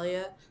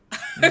 Australia,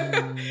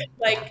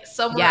 like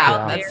somewhere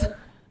out there.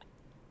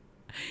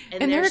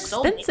 And they're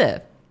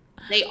expensive.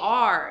 They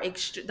are.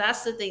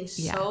 That's the thing.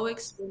 So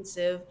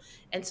expensive.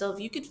 And so if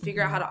you could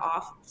figure out how to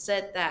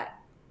offset that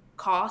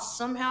cost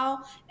somehow,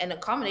 and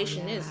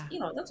accommodation is,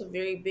 that's a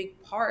very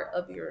big part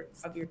of your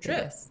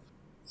trip.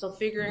 So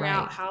figuring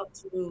out how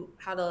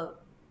to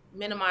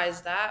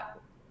minimize that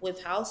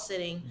with house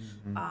sitting,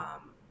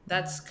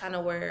 that's kind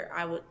of where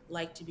I would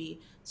like to be.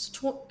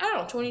 So, I don't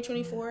know,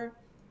 2024,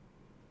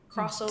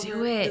 crossover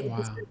the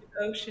Pacific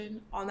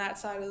Ocean on that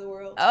side of the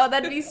world. Oh,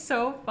 that'd be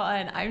so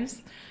fun.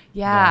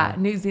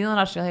 New Zealand,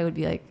 Australia would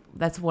be like,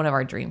 that's one of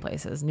our dream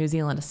places. New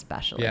Zealand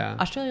especially. Yeah.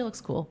 Australia looks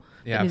cool.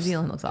 Yeah, New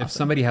Zealand looks awesome. If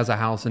somebody has a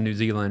house in New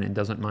Zealand and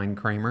doesn't mind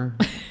Kramer,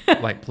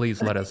 like,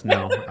 please let us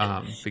know,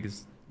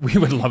 because we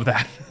would love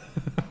that.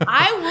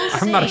 I will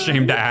say, I'm not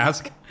ashamed to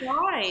ask.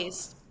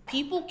 Guys,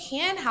 people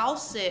can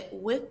house sit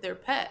with their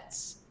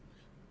pets.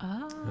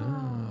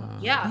 Oh.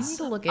 Yes. I need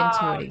to look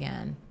into it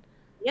again.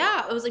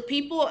 Yeah, it was like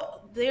people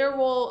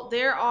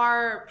there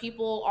are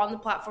people on the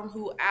platform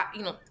who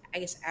I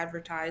guess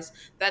advertise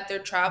that they're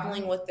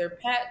traveling Right. with their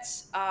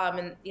pets,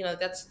 and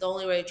that's the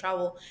only way to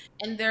travel.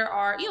 And there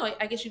are,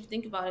 I guess if you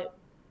think about it,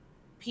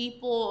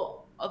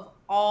 people of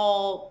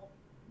all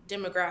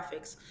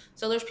demographics.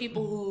 So there's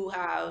people Mhm. who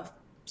have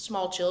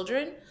small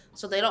children,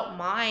 so they don't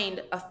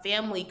mind a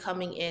family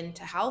coming in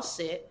to house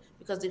sit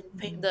because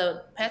Mhm.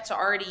 the pets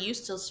are already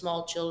used to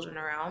small children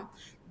around.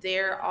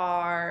 There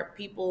are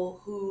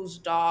people whose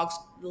dogs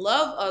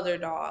love other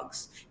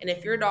dogs, and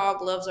if your Mhm.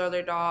 dog loves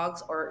other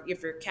dogs, or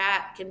if your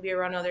cat can be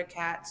around other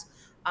cats,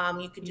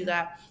 you could do Yeah.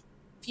 that.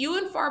 Few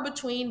and far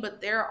between, but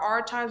there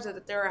are times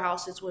that there are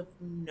houses with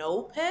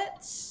no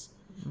pets,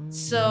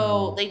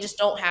 so Mm. they just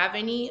don't have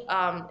any.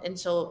 And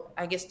so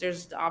I guess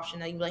there's the option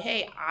that you be like,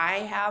 hey, I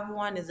have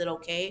one. Is it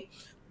okay?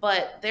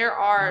 But there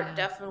are Yeah.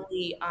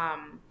 definitely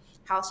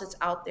houses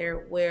out there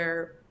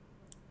where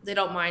they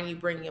don't mind you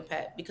bringing a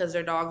pet because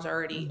their dogs are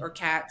already, Mm. or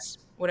cats,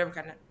 whatever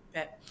kind of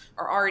pet,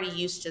 are already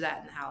used to that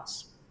in the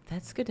house.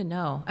 That's good to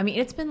know. I mean,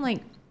 it's been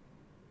like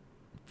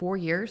 4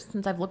 years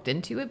since I've looked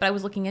into it, but I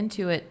was looking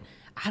into it.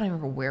 I don't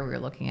remember where we were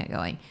looking at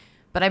going,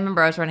 but I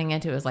remember I was running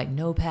into it. It was like,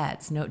 no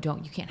pets, no,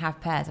 don't, you can't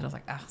have pets. And I was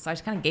like, oh, so I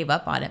just kind of gave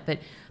up on it. But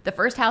the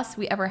first house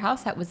we ever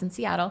house at was in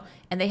Seattle,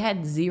 and they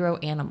had zero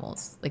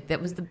animals. Like,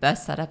 that was the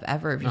best setup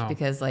ever, just Oh,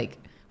 because like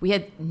we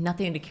had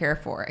nothing to care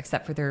for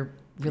except for their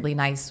really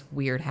nice,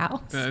 weird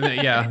house.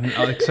 yeah,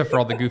 except for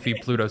all the goofy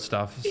Pluto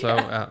stuff. So,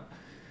 Yeah.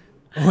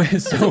 It was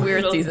a so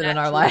weird Little season in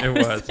our naturally.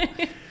 it lives. was.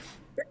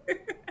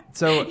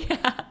 So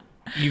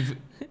you've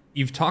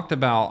you've talked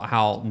about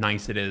how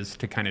nice it is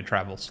to kind of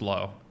travel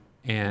slow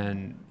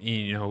and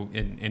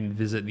and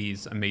visit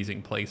these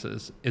amazing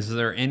places. Is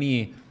there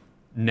any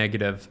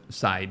negative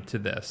side to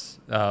this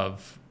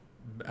of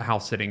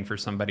house sitting for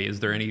somebody? Is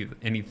there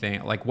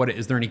anything like what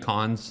is there any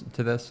cons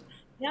to this?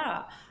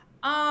 Yeah.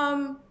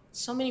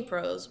 So many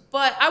pros,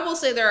 but I will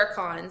say there are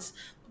cons.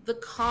 The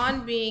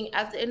con being,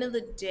 at the end of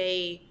the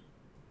day,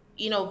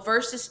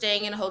 versus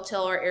staying in a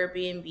hotel or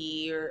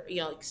Airbnb, or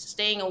like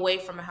staying away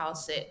from a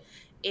house sit,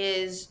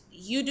 is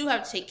you do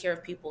have to take care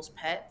of people's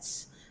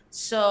pets.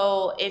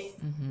 So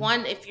Hmm.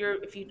 if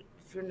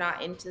you're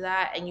not into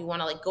that and you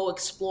want to like go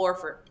explore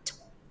for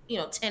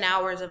 10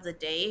 hours of the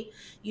day,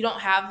 you don't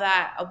have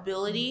that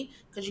ability,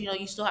 because you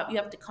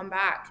have to come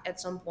back at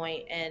some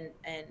point, and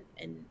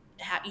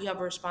you have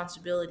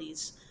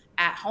responsibilities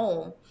at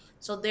home.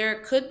 So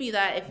there could be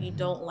that if you Hmm.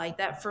 don't like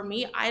that. For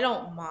me, I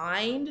don't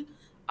mind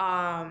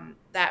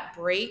that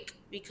break,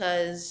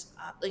 because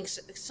like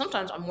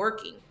sometimes I'm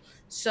working,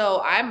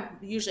 so I'm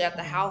usually at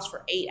the house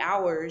for 8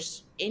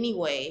 hours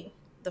anyway.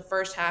 The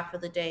first half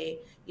of the day,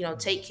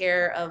 take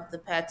care of the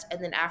pets,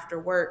 and then after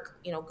work,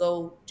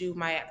 go do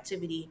my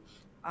activity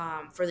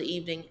for the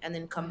evening, and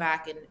then come Yeah.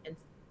 back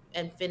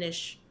and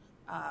finish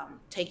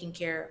taking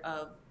care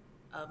of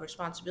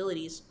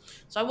responsibilities.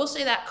 So I will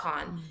say that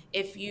con. Mm.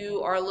 If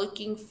you are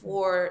looking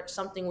for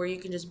something where you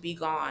can just be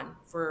gone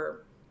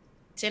for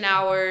 10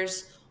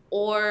 hours,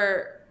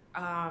 or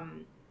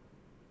um,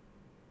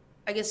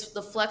 I guess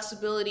the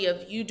flexibility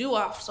of, you do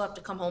also have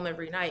to come home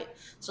every night.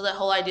 So that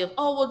whole idea of,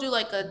 oh, we'll do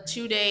like a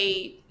 2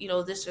 day,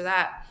 this or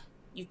that,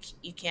 you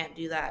can't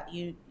do that.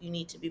 You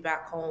need to be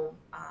back home.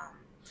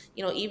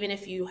 Even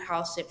if you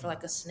house it for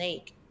like a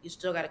snake, you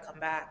still got to come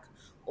back,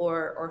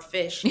 or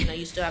fish.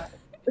 You still have to,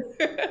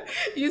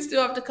 you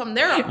still have to come.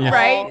 There are Yeah. all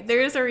Right?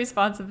 There is a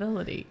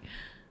responsibility.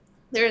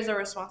 there is a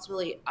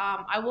responsibility.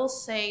 I will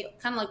say,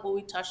 kind of like what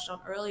we touched on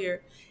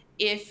earlier,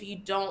 if you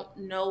don't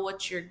know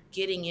what you're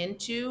getting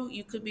into,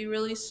 you could be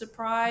really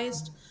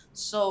surprised.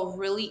 So,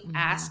 really Hmm.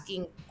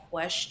 asking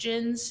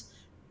questions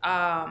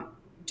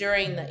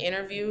during the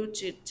interview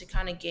to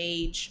kind of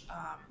gauge,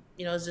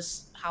 is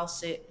this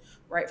house it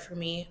right for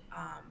me?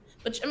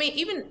 But I mean,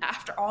 even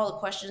after all the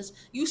questions,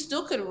 you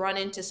still could run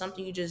into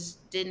something you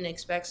just didn't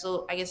expect.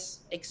 So, I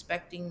guess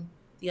expecting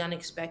the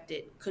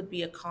unexpected could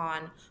be a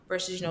con,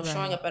 versus showing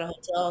Right. up at a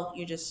hotel,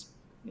 you just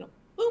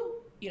boom,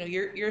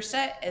 you're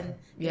set, and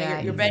your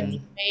Yeah, your bed Hmm.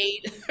 gets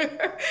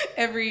made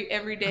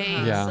every day.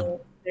 uh-huh. Yeah.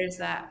 So there's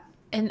that.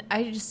 And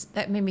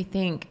that made me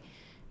think,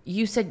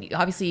 you said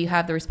obviously you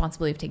have the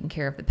responsibility of taking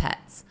care of the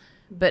pets,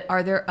 but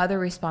are there other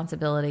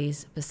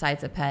responsibilities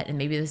besides a pet? And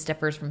maybe this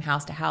differs from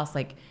house to house.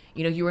 Like,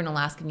 you were in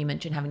Alaska and you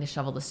mentioned having to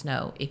shovel the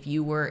snow. If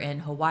you were in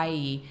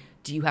Hawaii,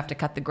 do you have to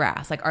cut the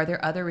grass? Like, are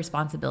there other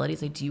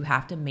responsibilities? Like, do you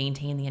have to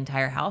maintain the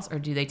entire house, or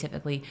do they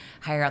typically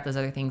hire out those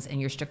other things and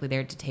you're strictly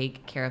there to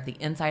take care of the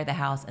inside of the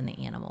house and the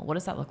animal? What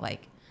does that look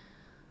like?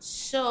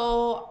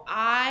 So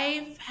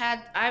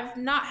I've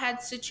not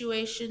had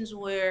situations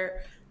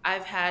where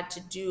I've had to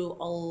do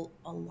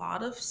a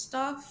lot of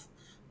stuff.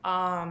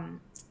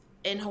 Um,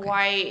 in Okay.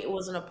 Hawaii, it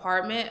was an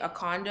apartment, a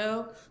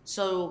condo,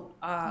 so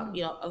Oh,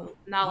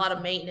 not a lot of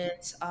awesome.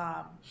 maintenance.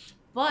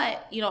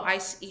 But I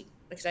see,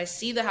 because I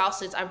see the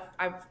houses,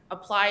 I've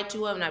applied to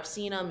them and I've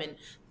seen them, and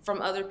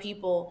from other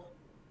people,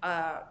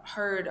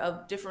 heard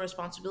of different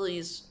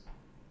responsibilities,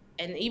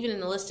 and even in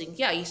the listing,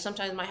 yeah, you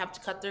sometimes might have to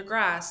cut their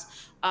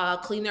grass,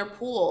 clean their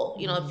pool.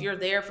 You know, if you're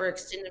there for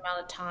extended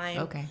amount of time.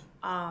 Okay.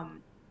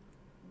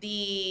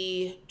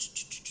 The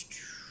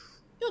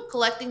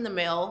collecting the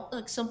mail,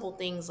 like simple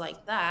things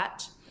like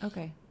that.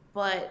 Okay.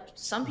 But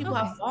some people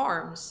Okay. have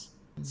farms,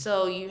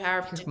 so you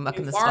have to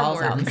Mucking do the farm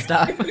stalls out and work.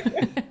 stuff.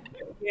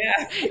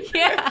 Yeah.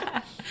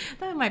 Yeah,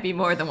 that might be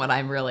more than what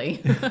I'm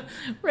really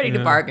ready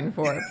to bargain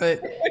for.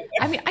 But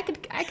I mean, I could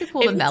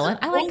pull If the it's melon.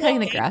 a I like cool cutting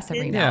the grass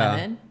every location- now and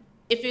then.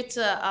 If it's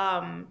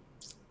a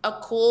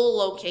cool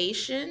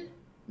location,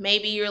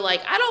 maybe you're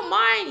like, I don't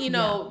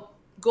mind,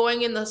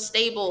 going in the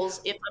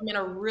stables if I'm in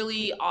a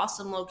really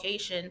awesome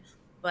location.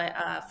 But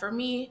for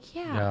me,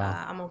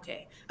 Yeah. I'm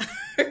okay.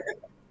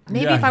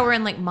 Maybe if I were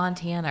in like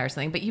Montana or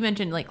something. But you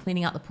mentioned like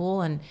cleaning out the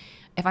pool, and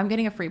if I'm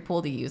getting a free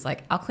pool to use,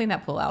 like I'll clean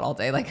that pool out all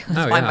day. Like it's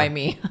fine by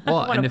me.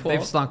 Well, and if pool.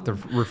 they've stocked the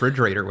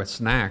refrigerator with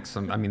snacks,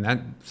 I mean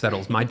that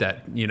settles my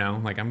debt.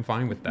 Like I'm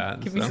fine with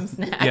that. Give me some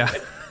snacks. Yeah.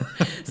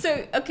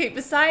 So okay,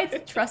 besides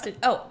trusted.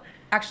 Oh,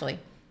 actually,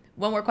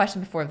 one more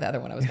question before the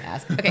other one I was going to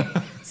ask. Okay,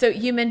 so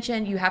you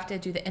mentioned you have to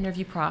do the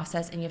interview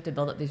process and you have to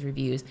build up these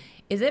reviews.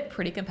 Is it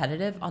pretty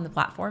competitive on the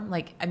platform?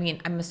 Like, I mean,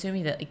 I'm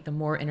assuming that like the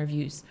more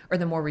interviews or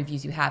the more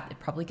reviews you have, it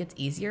probably gets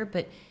easier.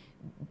 But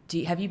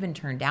have you been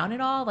turned down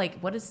at all? Like,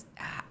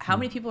 how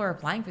many people are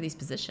applying for these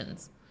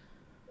positions?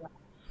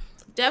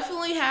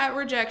 Definitely had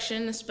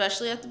rejection,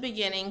 especially at the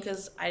beginning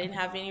because I didn't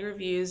have any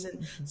reviews.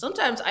 And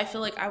sometimes I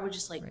feel like I would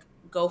just like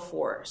go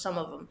for some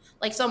of them,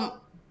 like some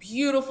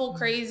beautiful,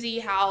 crazy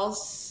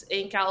house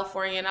in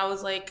California. And I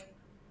was like,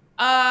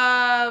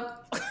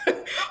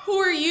 who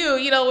are you?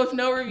 With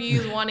no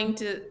reviews wanting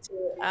to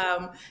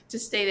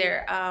stay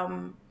there.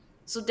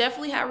 So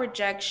definitely had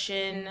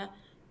rejection.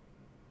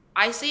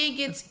 I say it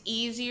gets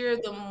easier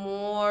the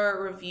more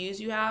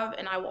reviews you have.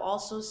 And I will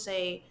also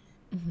say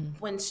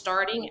when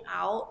starting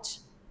out,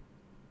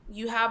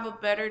 you have a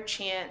better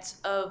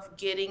chance of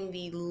getting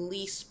the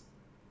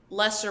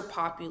lesser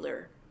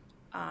popular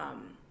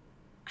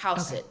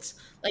house sits.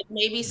 Like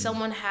maybe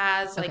someone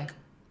has like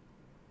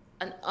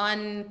an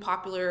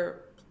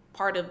unpopular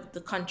part of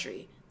the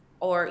country,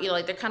 or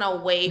like they're kind of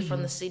away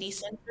from the city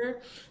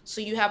center, so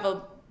you have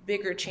a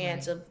bigger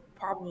chance of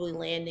probably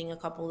landing a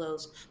couple of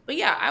those. But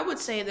yeah, I would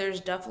say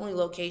there's definitely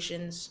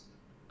locations,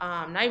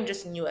 not even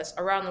just in the US,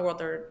 around the world,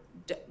 that are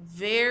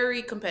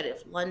very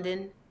competitive.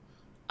 London,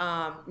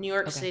 New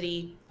York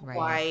City,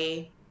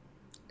 Hawaii,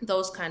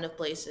 those kind of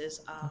places.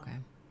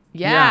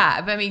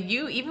 Yeah, but I mean,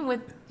 you even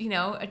with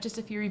just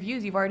a few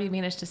reviews, you've already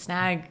managed to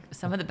snag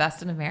some of the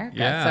best in America.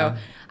 Yeah. So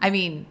I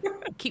mean,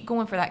 keep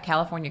going for that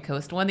California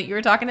coast one that you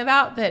were talking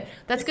about. But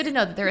that's good to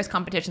know that there is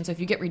competition. So if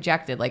you get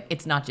rejected, like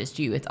it's not just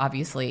you. It's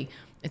obviously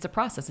it's a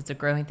process. It's a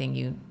growing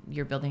thing.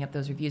 You're building up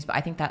those reviews. But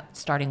I think that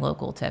starting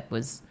local tip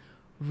was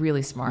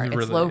really smart.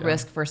 It's low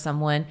risk for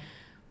someone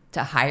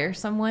to hire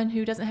someone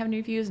who doesn't have any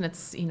reviews, and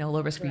it's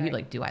low risk for you.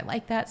 Like, do I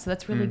like that? So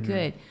that's really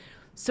good.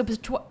 So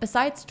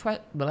besides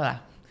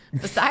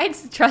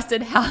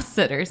trusted house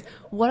sitters,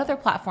 what other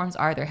platforms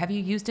are there? Have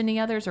you used any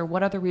others, or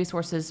what other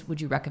resources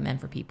would you recommend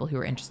for people who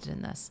are interested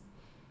in this?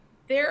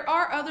 There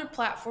are other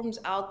platforms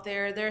out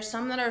there. There are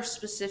some that are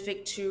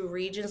specific to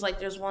regions. Like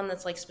there's one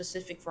that's like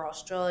specific for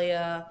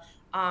Australia.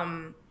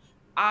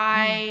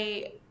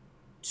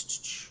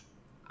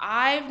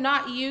 I've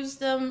not used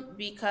them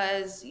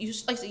because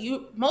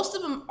most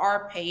of them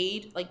are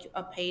paid, like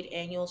a paid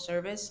annual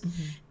service.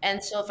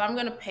 And so if I'm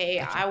going to pay,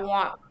 I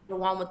want the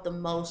one with the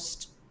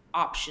most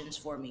options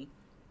for me.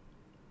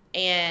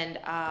 And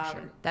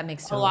that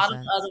makes a lot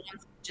sense. of the other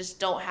ones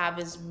just don't have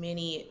as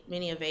many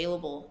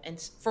available,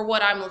 and for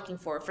what I'm looking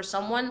for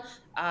someone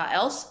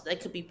else, that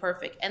could be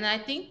perfect. And I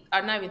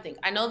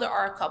know there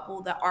are a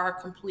couple that are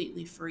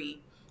completely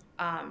free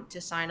to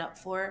sign up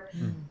for.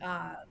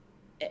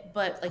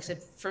 But like I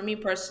said, for me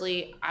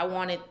personally, I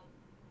want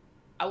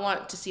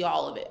to see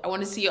all of it. I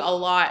want to see a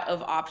lot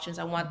of options.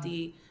 I want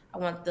the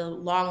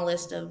long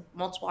list of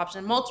multiple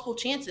options, multiple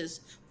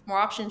chances. More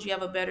options, you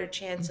have a better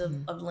chance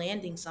of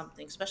landing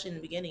something, especially in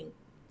the beginning.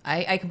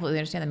 I completely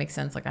understand. That makes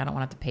sense. Like, I don't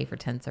want to have to pay for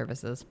 10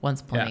 services.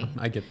 One's plenty. Yeah,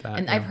 I get that.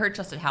 And I've heard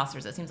Trusted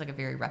Housers. It seems like a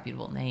very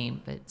reputable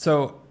name. But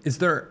so is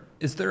there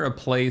a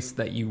place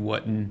that you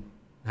wouldn't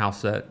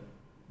house sit,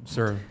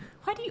 sir?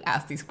 Why do you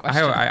ask these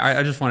questions?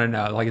 I just want to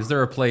know, like, is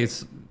there a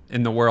place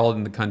in the world,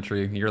 in the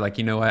country, you're like,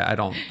 you know what, I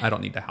don't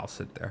need to house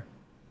sit there?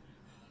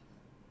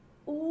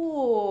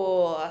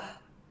 Ooh,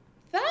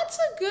 that's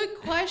a good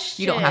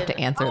question. You don't have to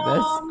answer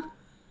this.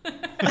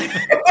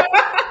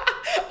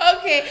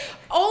 Okay,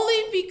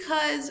 only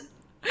because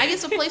I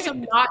guess a place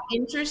I'm not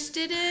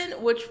interested in,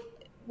 which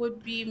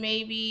would be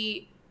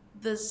maybe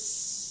the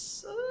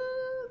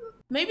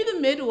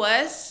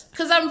Midwest,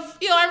 because I'm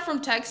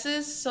from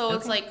Texas, so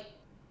it's like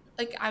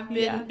I've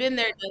been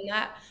there, done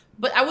that.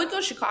 But I would go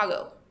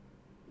Chicago.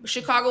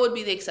 Chicago would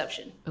be the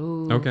exception.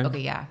 Ooh, okay,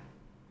 yeah.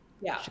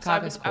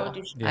 Chicago's cool. I would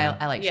do Chicago.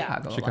 I like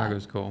Chicago a lot.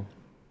 Chicago's cool.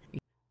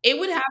 It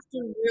would have to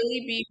really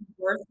be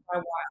worth my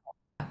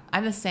while.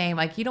 I'm the same.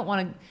 Like, you don't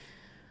want to.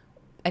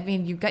 I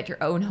mean, you've got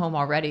your own home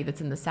already that's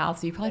in the South,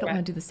 so you probably don't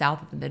want to do the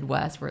South or the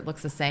Midwest where it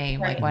looks the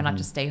same. Right. Like, why not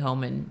just stay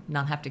home and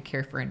not have to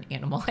care for an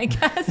animal, I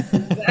guess.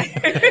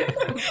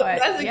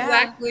 That's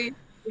exactly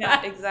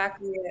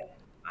it.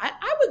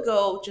 I would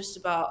go just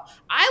about.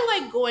 I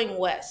like going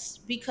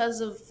west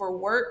for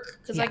work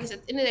because, like I said,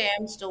 at the end of the day,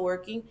 I'm still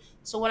working.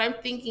 So when I'm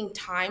thinking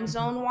time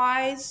zone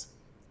wise,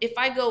 if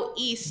I go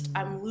east,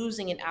 I'm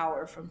losing an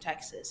hour from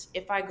Texas.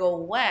 If I go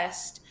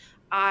west,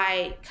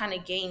 I kind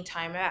of gain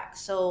time back.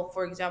 So,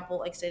 for example,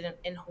 like I said,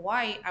 in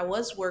Hawaii, I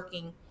was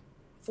working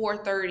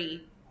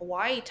 4:30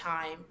 Hawaii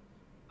time,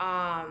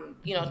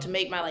 to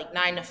make my like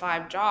 9 to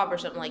 5 job or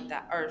something like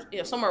that, or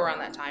somewhere around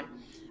that time.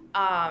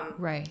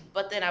 Right.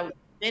 But then I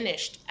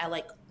finished at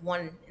like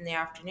 1 in the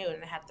afternoon,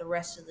 and I had the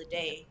rest of the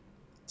day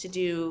to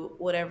do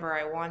whatever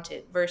I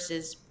wanted.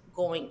 Versus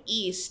going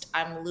east,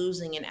 I'm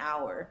losing an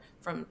hour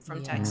from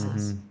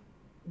Texas.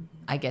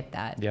 I get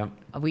that. Yeah.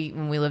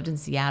 When we lived in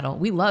Seattle,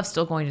 we love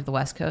still going to the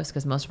West Coast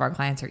because most of our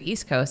clients are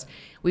East Coast.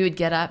 We would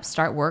get up,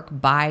 start work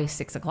by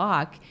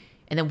 6:00,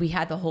 and then we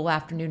had the whole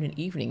afternoon and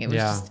evening. It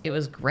was it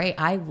was great.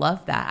 I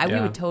love that. We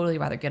would totally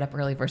rather get up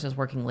early versus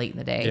working late in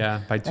the day.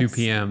 Yeah. By 2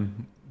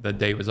 p.m., the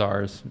day was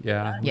ours.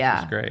 Yeah. Which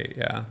was great.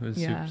 Yeah. It was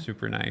super,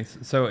 super nice.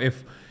 So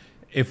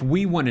if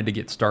we wanted to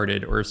get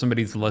started, or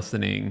somebody's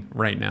listening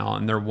right now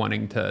and they're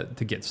wanting to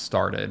get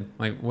started,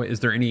 like,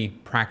 is there any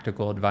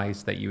practical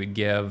advice that you would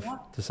give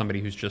to somebody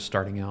who's just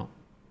starting out?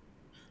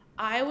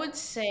 I would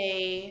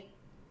say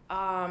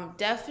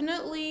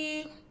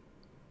definitely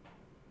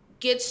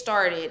get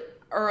started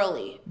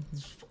early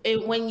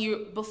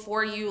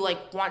before you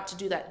like want to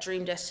do that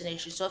dream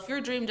destination. So if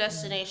your dream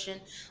destination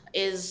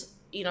is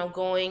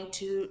going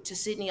to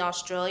Sydney,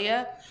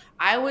 Australia,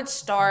 I would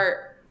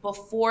start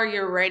before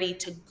you're ready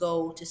to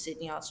go to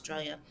Sydney,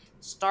 Australia.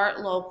 Start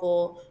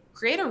local,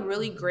 create a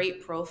really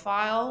great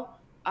profile,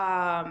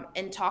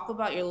 and talk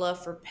about your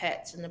love for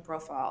pets in the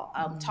profile.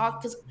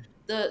 Because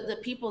the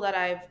people that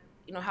I've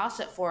house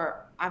sit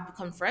for, I've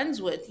become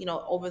friends with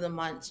over the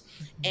months,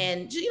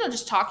 and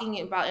just talking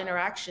about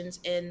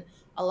interactions, and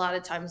a lot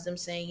of times them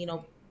saying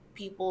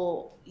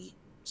people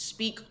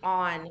speak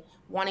on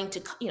wanting to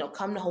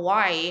come to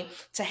Hawaii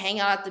to hang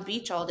out at the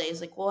beach all day.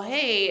 It's like, well,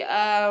 hey,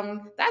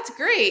 that's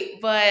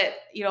great, but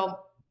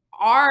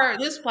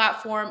this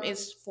platform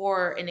is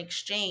for an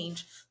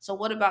exchange. So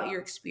what about your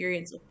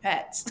experience with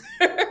pets?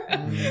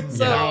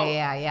 So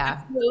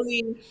yeah.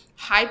 Really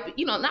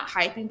not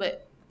hyping,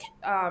 but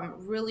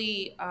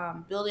really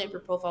building up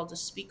your profile to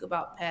speak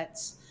about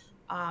pets.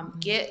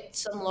 Get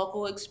some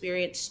local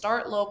experience.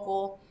 Start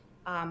local.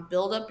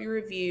 Build up your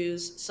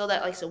reviews so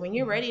that, like, so when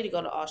you're ready to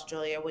go to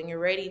Australia, when you're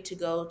ready to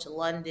go to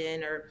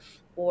London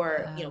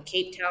or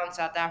Cape Town,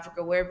 South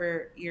Africa,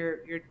 wherever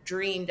your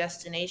dream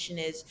destination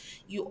is,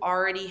 you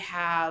already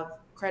have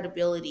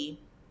credibility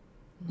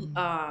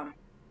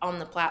on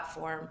the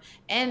platform,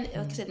 and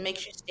like I said,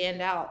 makes you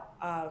stand out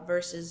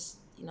versus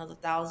the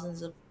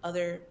thousands of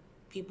other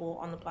people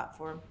on the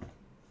platform.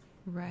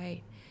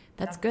 Right.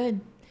 That's good.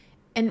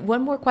 And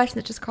one more question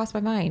that just crossed my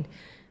mind.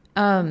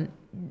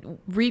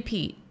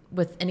 Repeat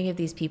with any of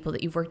these people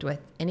that you've worked with.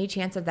 Any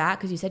chance of that?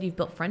 Because you said you've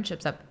built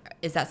friendships up.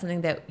 Is that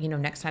something that,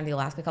 next time the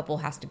Alaska couple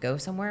has to go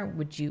somewhere,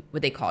 would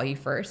they call you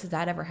first? Does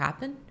that ever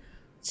happen?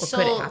 Or so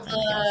could it happen?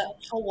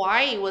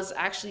 Hawaii was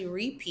actually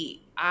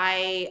repeat.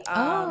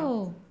 Funny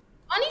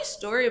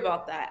story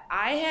about that.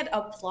 I had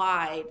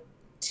applied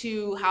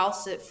to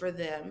house sit for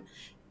them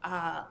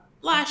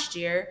last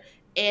year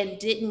and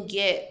didn't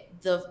get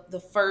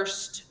the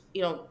first,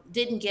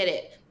 didn't get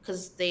it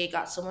because they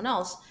got someone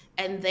else,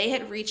 and they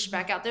had reached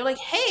back out. They're like,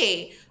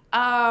 hey,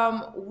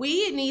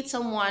 we need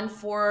someone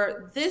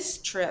for this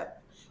trip.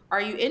 Are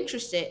you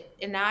interested?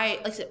 And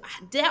like I said,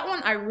 that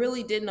one I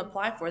really didn't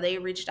apply for. They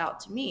reached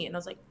out to me, and I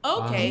was like,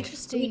 okay.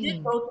 So we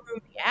did go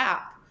through the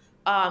app.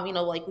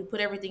 Like we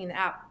put everything in the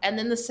app. And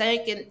then the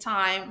second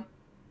time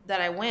that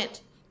I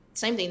went,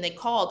 same thing. They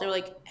called. They're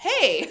like,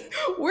 hey,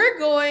 we're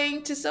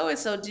going to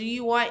so-and-so. Do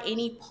you want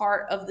any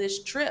part of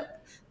this trip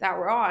that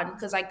we're on?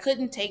 Because I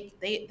couldn't take,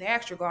 they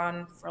actually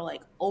gone for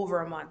like over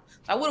a month.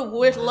 So I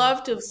would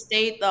love to have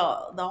stayed the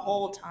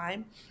whole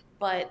time.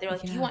 But they're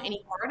like, do you want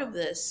any part of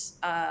this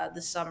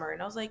this summer?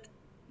 And I was like,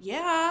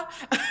 yeah.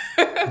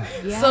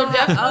 So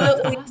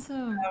definitely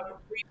awesome.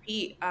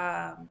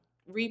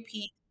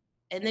 repeat.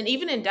 And then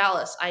even in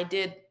Dallas, I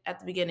did at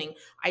the beginning,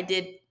 I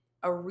did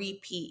a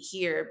repeat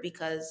here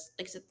because,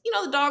 like I said,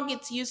 the dog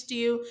gets used to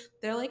you.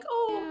 They're like,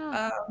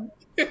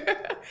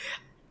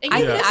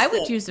 I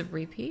would choose a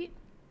repeat.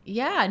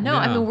 Yeah, no,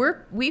 I mean,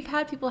 we've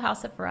had people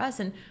house sit for us,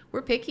 and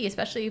we're picky,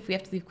 especially if we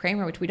have to leave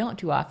Kramer, which we don't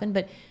too often.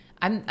 But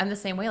I'm the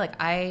same way. Like,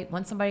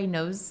 once somebody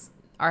knows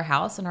our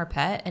house and our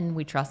pet and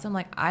we trust them,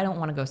 like, I don't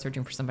want to go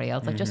searching for somebody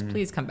else. Like, just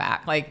please come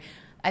back. Like,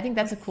 I think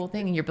that's a cool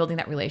thing, and you're building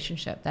that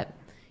relationship that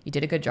you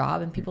did a good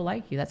job and people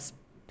like you. That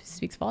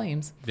speaks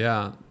volumes.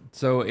 Yeah.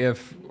 So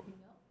if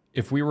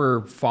we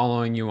were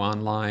following you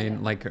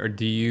online, like, or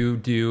do you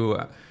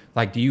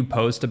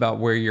post about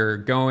where you're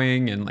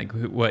going and like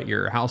what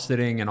you're house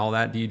sitting and all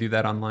that? Do you do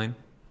that online?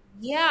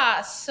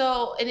 Yeah,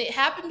 so and it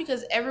happened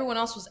because everyone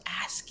else was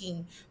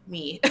asking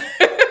me.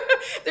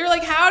 They're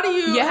like, how are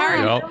you? Yeah.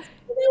 I was like,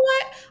 you know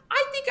what?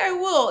 I think I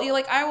will.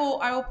 Like I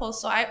will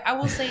post. So I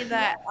will say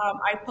that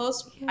I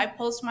post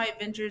my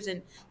adventures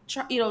and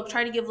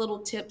try to give little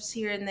tips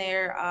here and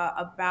there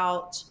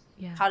about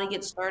Yeah. how to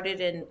get started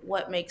and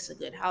what makes a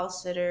good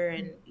house sitter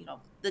and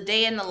the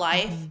day in the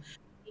life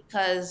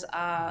because like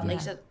I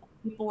said,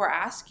 people were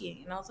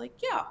asking and I was like,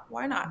 yeah,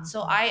 why not?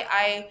 So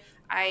I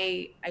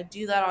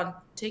do that on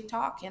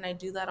TikTok and I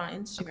do that on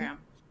Instagram.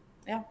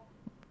 Yeah.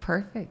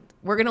 Perfect.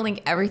 We're going to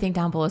link everything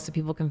down below so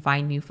people can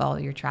find you, follow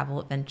your travel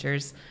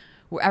adventures,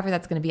 wherever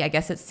that's going to be. I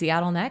guess it's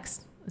Seattle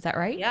next. Is that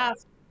right? Yeah.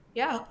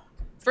 Yeah.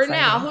 For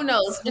Exciting. now, who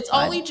knows? So it's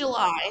fun. only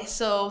July,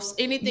 so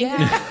anything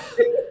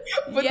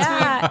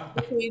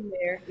between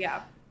there.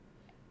 Yeah.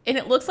 And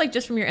it looks like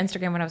just from your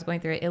Instagram when I was going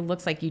through it, it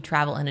looks like you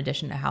travel in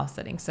addition to house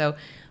sitting. So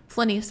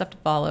plenty of stuff to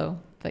follow.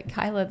 But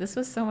Kyla, this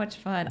was so much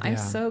fun. I'm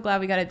so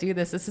glad we got to do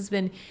this. This has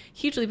been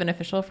hugely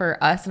beneficial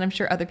for us and I'm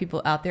sure other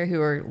people out there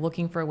who are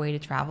looking for a way to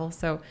travel.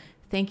 So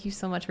thank you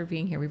so much for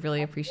being here. We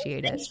really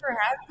appreciate it. Thanks for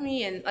having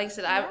me. And like I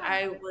said,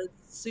 I was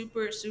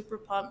super, super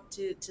pumped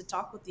to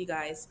talk with you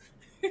guys.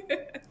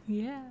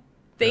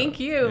 Thank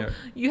you. Yeah.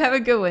 You have a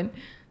good one.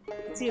 You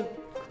too.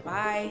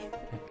 Bye.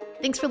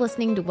 Thanks for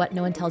listening to What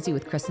No One Tells You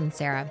with Chris and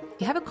Sarah.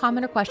 If you have a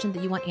comment or question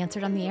that you want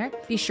answered on the air,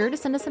 be sure to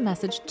send us a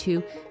message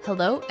to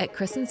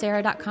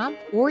hello@chrisandsarah.com,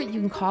 or you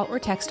can call or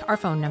text our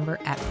phone number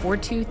at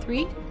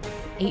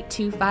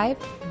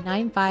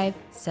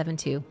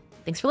 423-825-9572.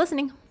 Thanks for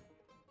listening.